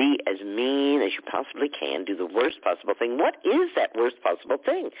 be as mean as you possibly can, do the worst possible thing. What is that worst possible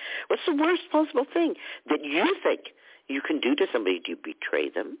thing? What's the worst possible thing that you think you can do to somebody? Do you betray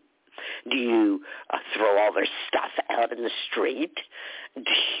them? Do you throw all their stuff out in the street? What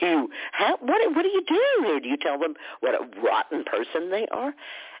do you do? Do you tell them what a rotten person they are?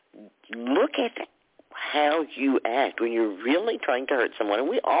 Look at how you act when you're really trying to hurt someone, and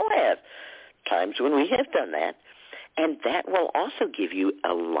we all have times when we have done that, and that will also give you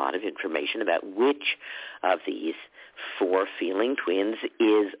a lot of information about which of these 4 feeling twins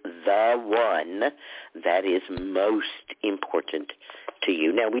is the one that is most important to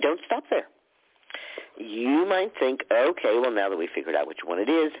you. Now, we don't stop there. You might think, okay, well, now that we figured out which one it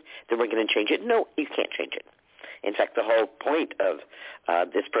is, then we're going to change it. No, you can't change it. In fact, the whole point of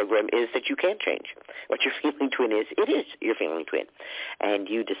this program is that you can't change. What your feeling twin is, it is your feeling twin. And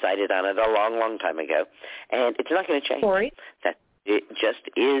you decided on it a long, long time ago. And it's not going to change. Sorry? That it just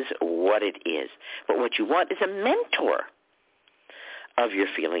is what it is. But what you want is a mentor of your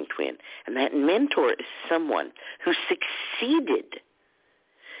feeling twin. And that mentor is someone who succeeded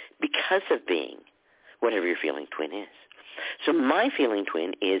because of being whatever your feeling twin is. So my feeling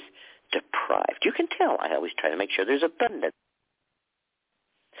twin is deprived. You can tell. I always try to make sure there's abundance.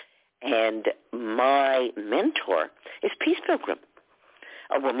 And my mentor is Peace Pilgrim,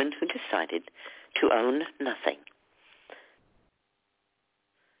 a woman who decided to own nothing.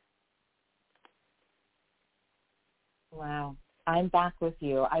 Wow. I'm back with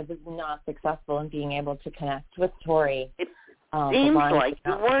you. I was not successful in being able to connect with Tori. It seems like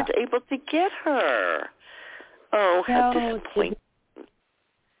you weren't able to get her. Oh, how disappointing.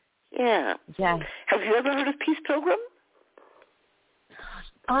 Yeah. Yes. Have you ever heard of Peace Pilgrim?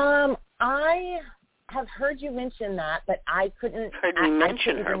 I have heard you mention that, but I couldn't. Heard me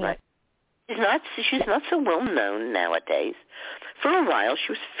mention her, right? She's not so well known nowadays. For a while,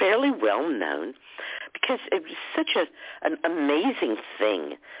 she was fairly well known because it was such an amazing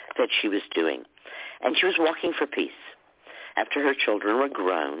thing that she was doing, and she was walking for peace. After her children were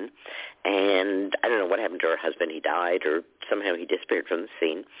grown, and I don't know what happened to her husband. He died, or somehow he disappeared from the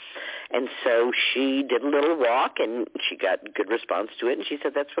scene. And so she did a little walk, and she got good response to it, and she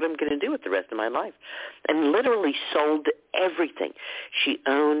said, that's what I'm going to do with the rest of my life. And literally sold everything. She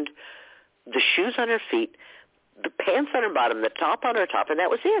owned the shoes on her feet, the pants on her bottom, the top on her top, and that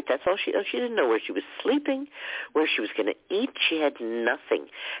was it. That's all she didn't know where she was sleeping, where she was going to eat. She had nothing.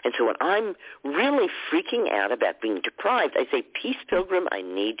 And so when I'm really freaking out about being deprived, I say, Peace Pilgrim, I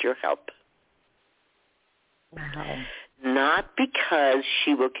need your help. Wow. Not because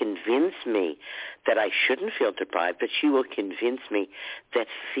she will convince me that I shouldn't feel deprived, but she will convince me that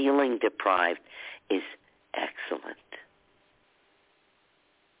feeling deprived is excellent.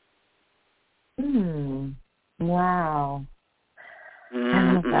 Wow.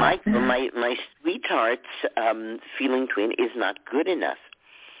 My sweetheart's feeling twin is not good enough.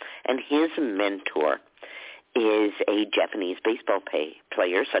 And his mentor is a Japanese baseball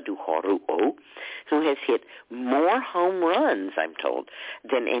player, Saduharu O, who has hit more home runs, I'm told,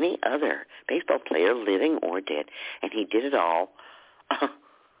 than any other baseball player, living or dead. And he did it all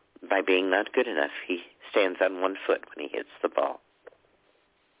by being not good enough. He stands on one foot when he hits the ball.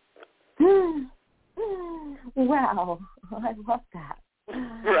 Wow, I love that.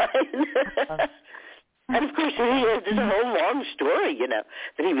 Right? And, of course, there's a whole long story, that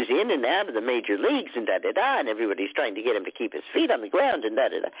he was in and out of the major leagues and da-da-da, and everybody's trying to get him to keep his feet on the ground and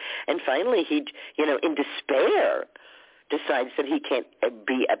da-da-da. And finally he, in despair, decides that he can't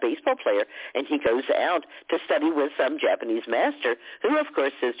be a baseball player, and he goes out to study with some Japanese master who, of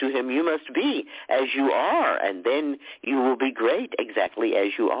course, says to him, you must be as you are, and then you will be great exactly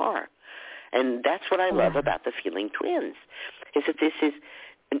as you are. And that's what I love about the feeling twins, is that this is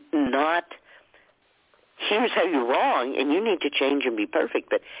not here's how you're wrong, and you need to change and be perfect,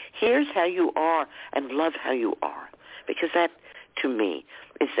 but here's how you are, and love how you are. Because that, to me,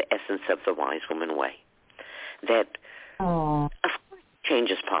 is the essence of the wise woman way. That, of course,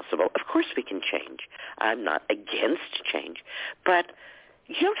 change is possible. Of course we can change. I'm not against change, but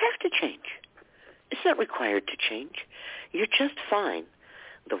you don't have to change. It's not required to change. You're just fine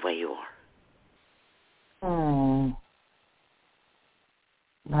the way you are.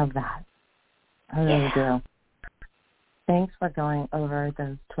 Love that. I really do. Thanks for going over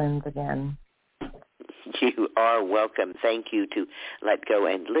those twins again. You are welcome. Thank you to Let Go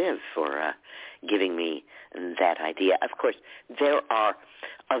and Live for giving me that idea. Of course, there are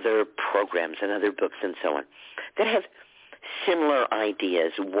other programs and other books and so on that have similar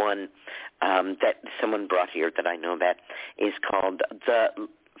ideas. One that someone brought here that I know about is called The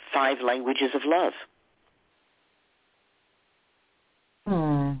 5 Languages of Love.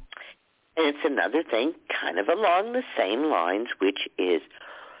 And it's another thing kind of along the same lines, which is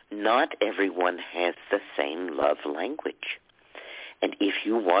not everyone has the same love language. And if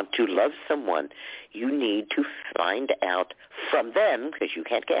you want to love someone, you need to find out from them, because you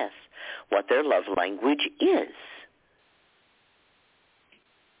can't guess, what their love language is.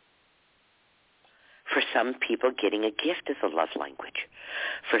 For some people, getting a gift is a love language.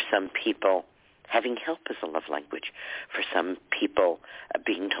 For some people, having help is a love language. For some people,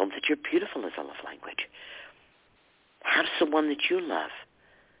 being told that you're beautiful is a love language. How does someone that you love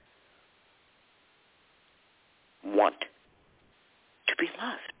want to be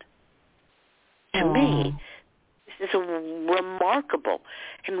loved? To me, this is a remarkable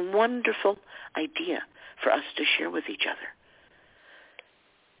and wonderful idea for us to share with each other.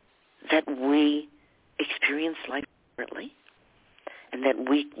 That we experience life differently, and that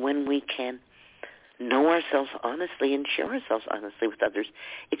when we can know ourselves honestly and share ourselves honestly with others,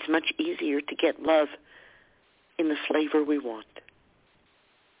 it's much easier to get love in the flavor we want.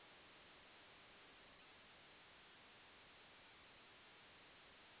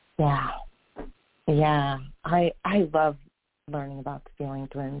 Yeah. I love learning about the feeling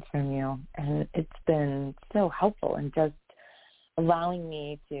twins from you, and it's been so helpful in just allowing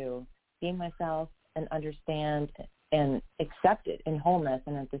me to be myself and understand and accept it in wholeness,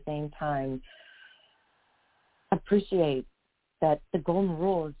 and at the same time appreciate that the golden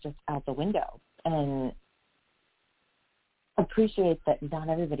rule is just out the window, and appreciate that not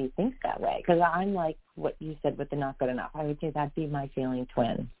everybody thinks that way. Because I'm like what you said with the not good enough. I would say that'd be my feeling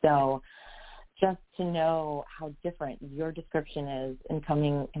twin. So just to know how different your description is in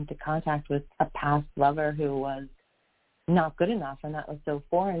coming into contact with a past lover who was not good enough, and that was so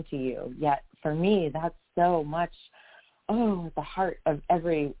foreign to you. Yet for me, that's so much, at the heart of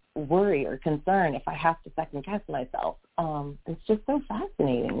every worry or concern if I have to second guess myself. It's just so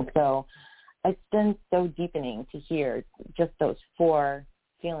fascinating. So it's been so deepening to hear just those 4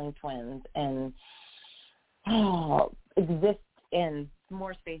 feeling twins and exist in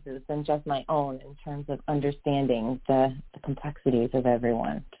more spaces than just my own in terms of understanding the complexities of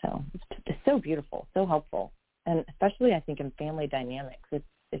everyone. So it's so beautiful, so helpful. And especially, I think, in family dynamics, if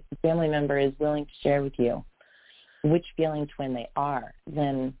the family member is willing to share with you which feeling twin they are,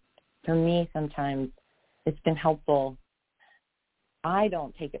 then for me, sometimes it's been helpful. I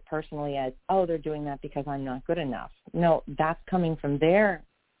don't take it personally as, they're doing that because I'm not good enough. No, that's coming from their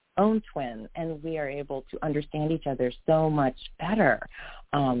own twin, and we are able to understand each other so much better,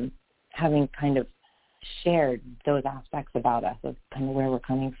 having kind of shared those aspects about us of kind of where we're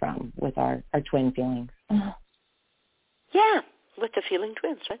coming from with our twin feelings. Yeah, with the feeling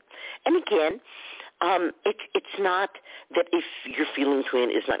twins, right? And again, it's not that if your feeling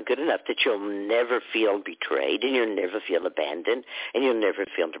twin is not good enough that you'll never feel betrayed and you'll never feel abandoned and you'll never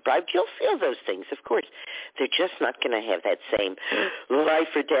feel deprived. You'll feel those things, of course. They're just not going to have that same life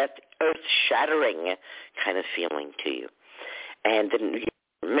or death, earth-shattering kind of feeling to you. And then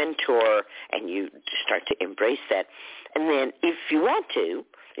you mentor and you start to embrace that. And then if you want to,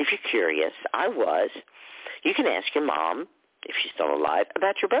 if you're curious, you can ask your mom, if she's still alive,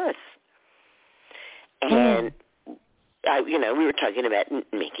 about your birth. And, we were talking about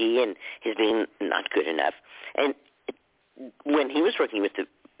Mickey and his being not good enough. And when he was working with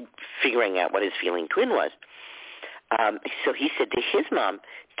figuring out what his feeling twin was, so he said to his mom,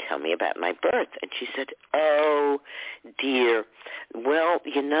 tell me about my birth. And she said, oh, dear, well,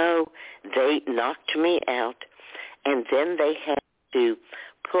 they knocked me out, and then they had to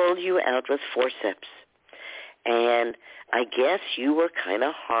pull you out with forceps. And I guess you were kind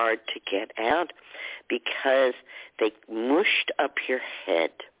of hard to get out because they mushed up your head.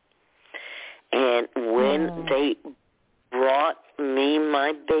 And when they brought me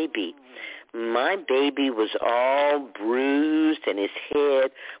my baby, My baby was all bruised and his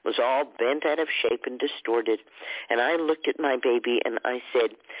head was all bent out of shape and distorted. And I looked at my baby and I said,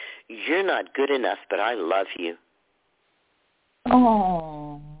 you're not good enough, but I love you.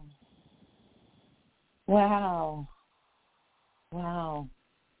 Oh. Wow. Wow.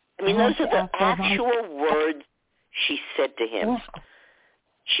 I mean, those are the actual words she said to him. Wow.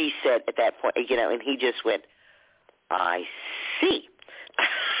 She said at that point, and he just went, I see.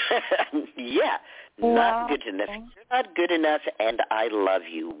 Yeah, not good enough. You're not good enough, and I love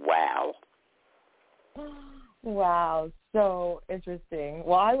you. Wow. Wow, so interesting.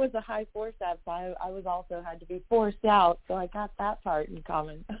 Well, I was a high forceps. I was also had to be forced out, so I got that part in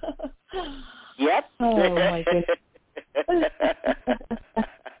common. Yep. Oh, my goodness.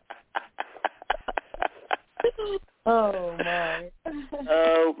 Oh, my.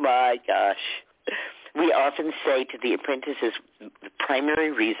 Oh, my gosh. We often say to the apprentices the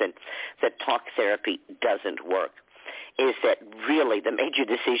primary reason that talk therapy doesn't work is that really the major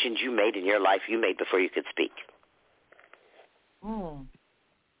decisions you made in your life you made before you could speak. Mm.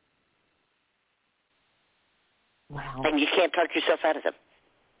 Wow. And you can't talk yourself out of them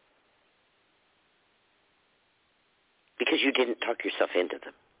because you didn't talk yourself into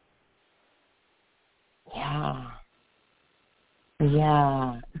them. Yeah.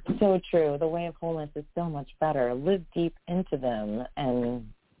 Yeah, so true. The way of wholeness is so much better. Live deep into them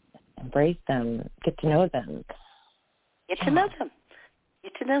and embrace them. Get to know them. Get to know them.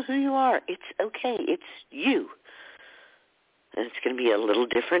 Get to know who you are. It's okay. It's you. And it's going to be a little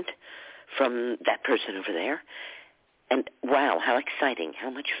different from that person over there. And wow, how exciting.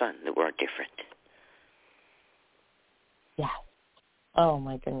 How much fun that we're different. Yeah. Oh,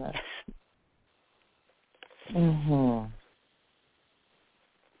 my goodness. Mm-hmm.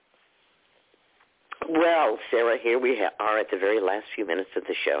 Well, Sarah, here we are at the very last few minutes of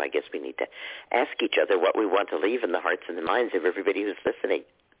the show. I guess we need to ask each other what we want to leave in the hearts and the minds of everybody who's listening.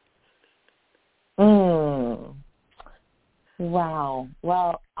 Wow.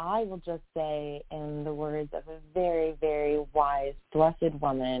 Well, I will just say in the words of a very, very wise, blessed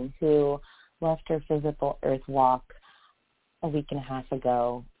woman who left her physical earth walk a week and a half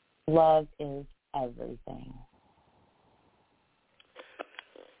ago, love is everything.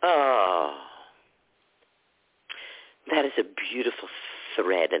 Oh, that is a beautiful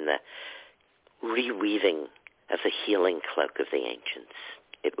thread in the reweaving of the healing cloak of the ancients.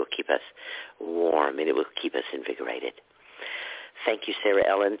 It will keep us warm and it will keep us invigorated. Thank you, Sarah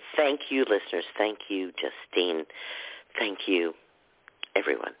Ellen. Thank you, listeners. Thank you, Justine. Thank you,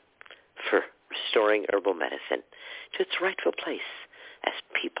 everyone, for restoring herbal medicine to its rightful place as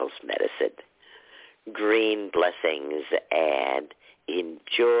people's medicine. Green blessings and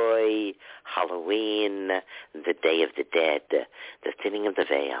enjoy Halloween, the Day of the Dead, the thinning of the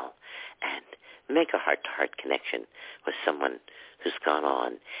veil, and make a heart-to-heart connection with someone who's gone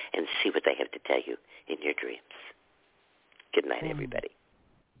on and see what they have to tell you in your dreams. Good night, everybody.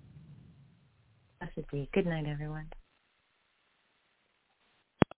 Blessed be. Good night, everyone.